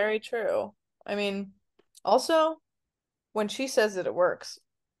me. very true. I mean, also when she says it, it works.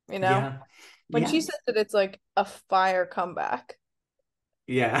 You know, Yeah. when Yeah. she says it, it's like a fire comeback.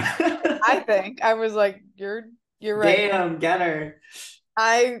 Yeah. I think I was like, you're right. Damn, get her.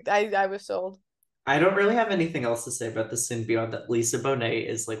 I was sold. I don't really have anything else to say about the Sin beyond that Lisa Bonet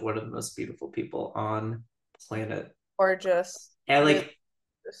is like one of the most beautiful people on planet. Gorgeous, And really like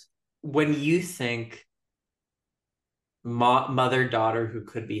gorgeous. when you think mother daughter who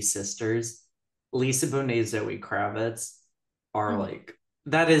could be sisters, Lisa Bonet, Zoe Kravitz are Mhm. like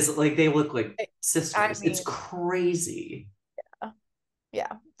that is like they look like I sisters. It's mean, crazy.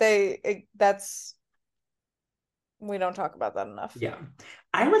 yeah, that's we don't talk about that enough. Yeah.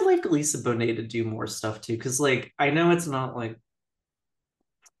 I would like Lisa Bonet to do more stuff too, because like I know it's not like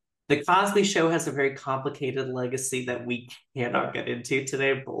the Cosby Show has a very complicated legacy that we cannot get into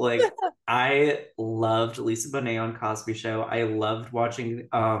today, but like I loved Lisa Bonet on Cosby Show. I loved watching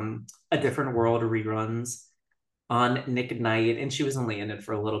A Different World reruns on Nick at Night, and she was only in it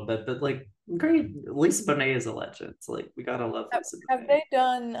for a little bit, but like great. Lisa Bonet is a legend. So like we gotta love Have, Lisa have Bonet. they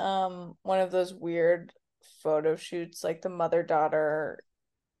done one of those weird photo shoots like the mother daughter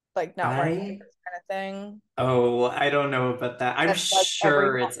like not wearing I makeup kind of thing? Oh, I don't know about that. I'm And like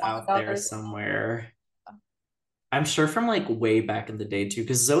every sure one it's of the out there daughters. somewhere. I'm sure from like way back in the day too,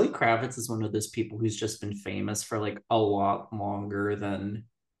 because Zoe Kravitz is one of those people who's just been famous for like a lot longer than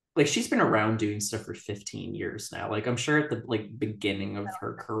like she's been around doing stuff for 15 years now. Like I'm sure at the like beginning of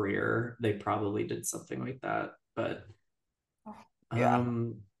her career, they probably did something like that. But Yeah.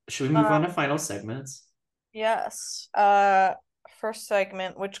 should we move Uh, on to final segments? yes. First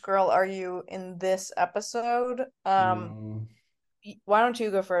segment, which girl are you in this episode? Mm. Why don't you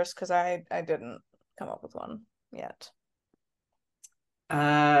go first? Because I didn't come up with one yet.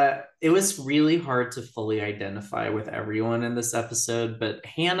 It was really hard to fully identify with everyone in this episode, but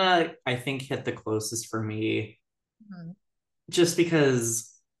Hannah, I think, hit the closest for me Mhm. just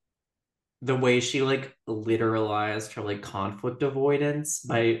because the way she like literalized her like conflict avoidance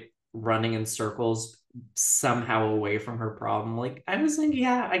by running in circles somehow away from her problem. Like I was like,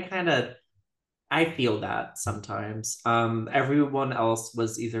 yeah, I feel that sometimes. Everyone else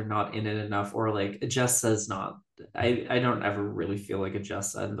was either not in it enough or like Jessa's not. I don't ever really feel like a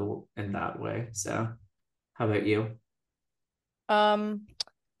Jessa in that way. So how about you? Um,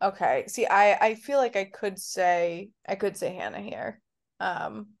 okay. See, I feel like I could say Hannah here.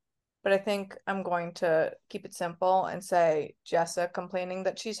 But I think I'm going to keep it simple and say Jessa complaining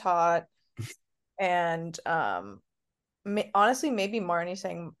that she's hot and honestly maybe Marnie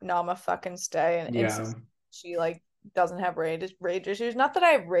saying Nama fucking stay and Yeah, insist she like doesn't have rage issues. Not that I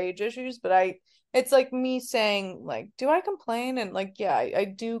have rage issues, but I it's like me saying like, do I complain? And like, yeah, I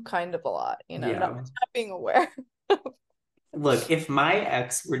do kind of a lot, yeah. not being aware. Look, if my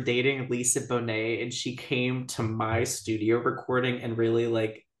ex were dating Lisa Bonet and she came to my studio recording and really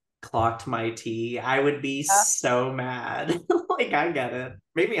like clocked my tea, I would be Yeah, so mad. Like I get it.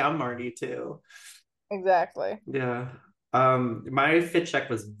 Maybe I'm Marty too. exactly. Yeah. My fit check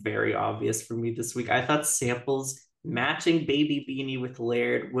was very obvious for me this week. I thought Sample's matching baby beanie with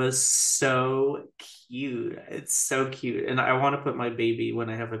Laird was so cute. It's so cute. And I want to put my baby when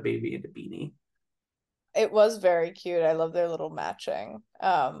I have a baby in a beanie. It was very cute. I love their little matching.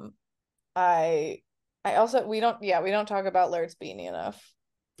 I I also we don't talk about Laird's beanie enough.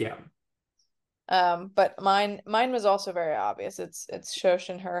 Yeah. But mine was also very obvious. It's Shosh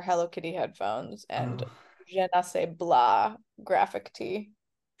and her Hello Kitty headphones and Oh, Je ne sais blah graphic tee.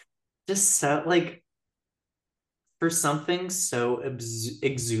 just so like for something so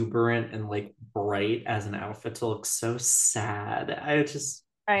exuberant and like bright as an outfit to look so sad. I just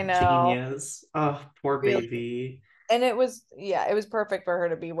I know. genius. Oh, poor Really. baby. And it was perfect for her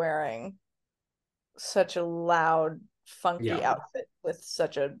to be wearing such a loud, funky Yeah. outfit with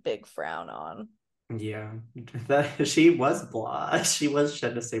such a big frown on. Yeah. That she was blah. She was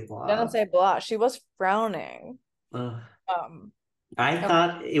je ne sais Je ne blah. sais blah. She was frowning. Ugh. Um, I okay.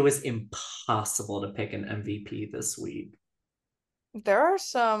 thought it was impossible to pick an MVP this week. There are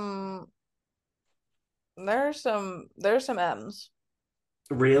there's some M's.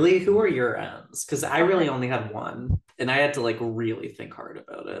 Really? Who are your M's? Because I Okay. really only had one and I had to like really think hard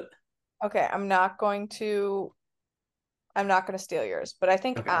about it. Okay, I'm not going to steal yours, but I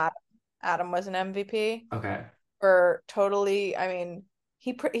think Okay. Adam was an MVP Okay. for totally, I mean,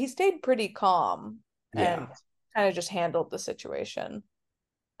 he stayed pretty calm and Yeah. kind of just handled the situation.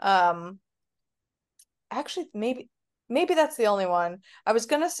 Um, actually maybe that's the only one. I was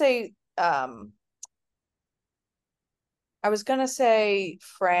gonna say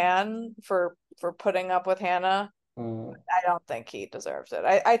Fran for putting up with Hannah. Mm. I don't think he deserves it.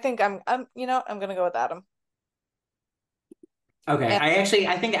 I think I'm gonna go with Adam. Okay. And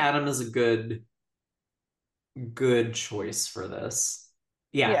I think Adam is a good choice for this.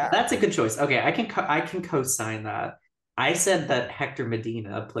 Yeah, yeah, that's a good choice. Okay, I can co-sign that. I said that Hector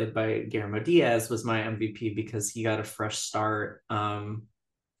Medina, played by Guillermo Diaz, was my MVP because he got a fresh start.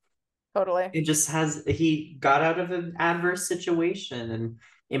 totally. It just has he got out of an adverse situation and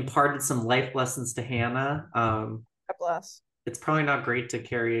imparted some life lessons to Hannah. God bless. It's probably not great to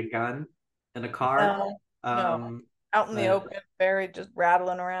carry a gun in a car, No, no. um, Out in the but open, very just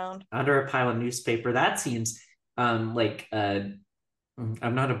rattling around. under a pile of newspaper, that seems like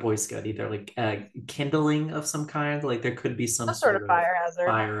I'm not a Boy Scout either. Like kindling of some kind. Like there could be some Some sort of sort of fire hazard.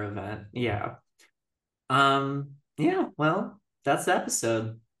 fire event. Yeah. Yeah. Well, that's the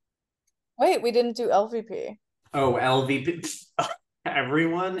episode. Wait, we didn't do LVP. Oh, LVP.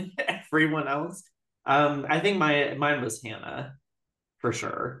 Everyone else. I think mine was Hannah for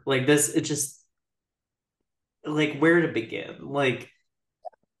sure. Like this, it just like where to begin. Like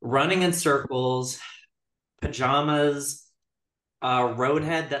running in circles, pajamas,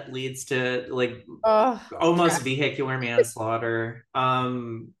 roadhead that leads to like Oh, almost vehicular manslaughter,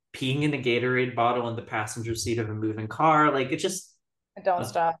 peeing in a Gatorade bottle in the passenger seat of a moving car. Like it just don't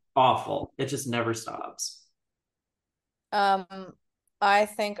stop. awful. It just never stops. Um, I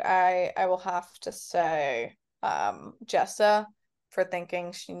think I will have to say Jessa for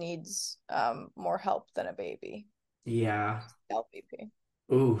thinking she needs more help than a baby. Yeah. LVP.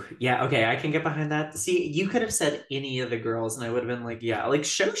 Ooh, yeah, okay, I can get behind that. See, you could have said any of the girls, and I would have been like, yeah, like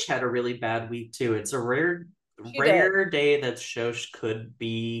Shosh had a really bad week too. It's a She did. rare day that Shosh could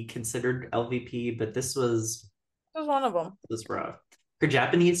be considered LVP, but This was one of them. this rough. Her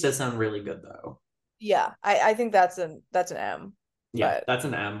Japanese does sound really good though. Yeah, I think that's an M. Yeah, But that's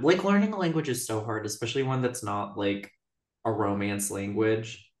an M. Like learning a language is so hard, especially one that's not like a romance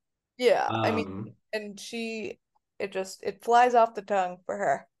language. yeah, I mean, Um, and it flies off the tongue for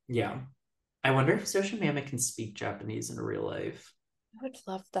her. yeah. I wonder if Social Mama can speak Japanese in real life. I would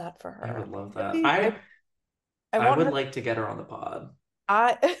love that for I would her. love that. Really, I I want would her. like to get her on the pod.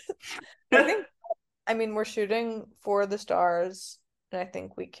 I I think I mean we're shooting for the stars, and I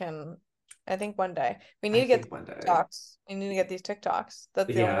think we can. I think one day we need I to get think one these day. TikToks. We need to get these TikToks. That's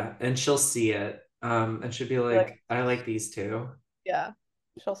the only way. Yeah, and she'll see it. And she'll be Like, like, I like these two. yeah,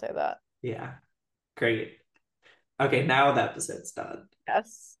 she'll say that. Yeah, great. Okay, now the episode's done.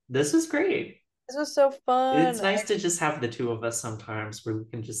 Yes, This was great. this was so It's fun. nice to just have the two of us sometimes where we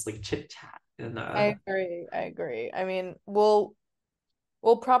can just like chit chat and I agree. I agree. I mean, we'll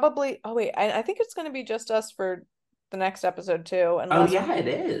probably. Oh wait, I think it's going to be just us for the next episode too, oh unless yeah, it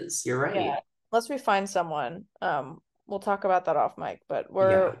is. You're yeah, right. unless we find someone. We'll talk about that off mic, but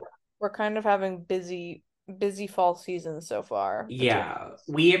we're Yeah. we're kind of having busy fall season so far, the two of Yeah, us.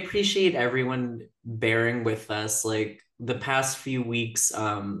 we appreciate everyone bearing with us. Like the past few weeks,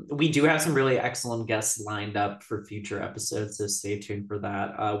 we do have some really excellent guests lined up for future episodes, so stay tuned for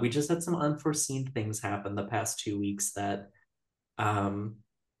that. We just had some unforeseen things happen the past 2 weeks that, um,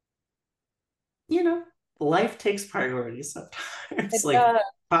 you know, life takes priority sometimes. It Like does.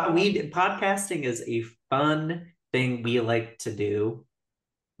 podcasting is a fun thing we like to do,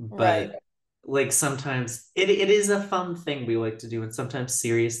 Right. but like sometimes it is a fun thing we like to do, and sometimes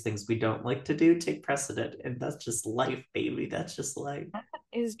serious things we don't like to do take precedent, and that's just life, baby. That's just life.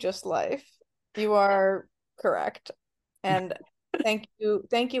 Is just life. You are correct. And thank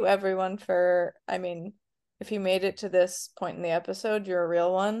you everyone for, I mean, if you made it to this point in the episode, you're a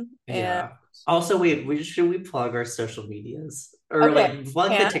real one. And Yeah. Also, wait, should we plug our social medias or okay, like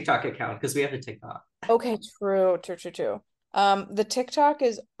plug the can TikTok account because we have a TikTok? okay, true. The TikTok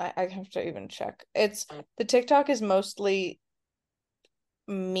is I have to even check. It's the TikTok is mostly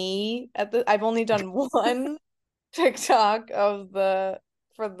me at the I've only done one TikTok of the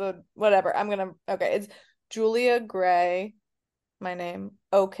for the whatever. Okay, it's Julia Gray, my name.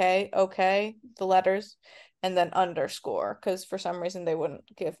 Okay, the letters, and then underscore, because for some reason they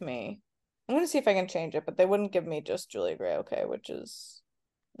wouldn't give me. I'm gonna see if I can change it, but they wouldn't give me just Julia Gray, okay, which is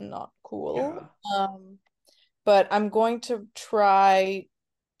not cool. Yeah. But I'm going to try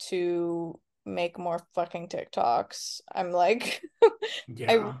to make more fucking TikToks. I'm like, I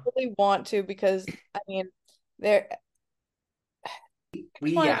Yeah. really want to because I mean, there. I We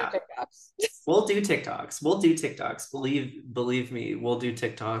just want to yeah. do TikToks. We'll do TikToks. We'll do TikToks. Believe me, we'll do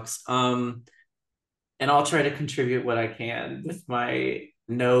TikToks. And I'll try to contribute what I can with my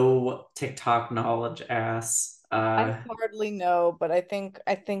no TikTok knowledge ass. I hardly know, but I think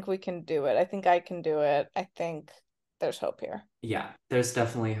we can do it. I think I can do it. I think there's hope here. Yeah, there's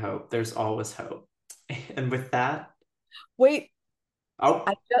definitely hope. There's always hope. And with that, Wait, oh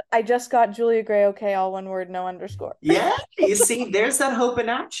I just got Julia Gray. Okay, all one word, no underscore. yeah, you see, there's that hope in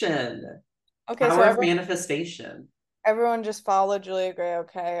action. Okay, so Power of manifestation. everyone just follow Julia Gray.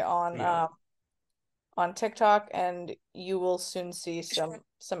 Okay, Yeah. on TikTok, and you will soon see some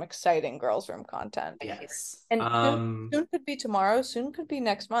exciting girls' room content. Yes. And soon could be tomorrow. Soon could be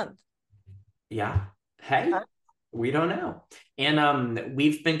next month. Yeah. Hey, Huh? we don't know. And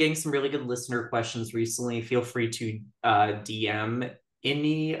we've been getting some really good listener questions recently. Feel free to DM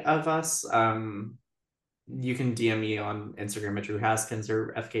any of us. You can DM me on Instagram at Drew Haskins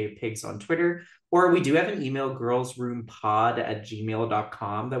or FK Pigs on Twitter. Or we do have an email,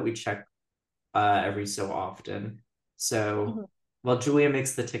 girlsroompod@gmail.com, that we check every so often. So Mhm. while Julia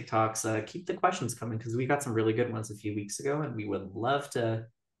makes the TikToks, keep the questions coming because we got some really good ones a few weeks ago, and we would love to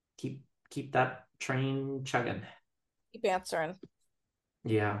keep keep that train chugging. Keep answering.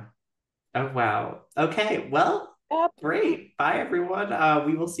 Yeah. Oh wow. Okay. Well, Yep. great. Bye everyone.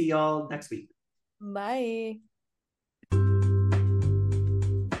 We will see y'all next week. Bye.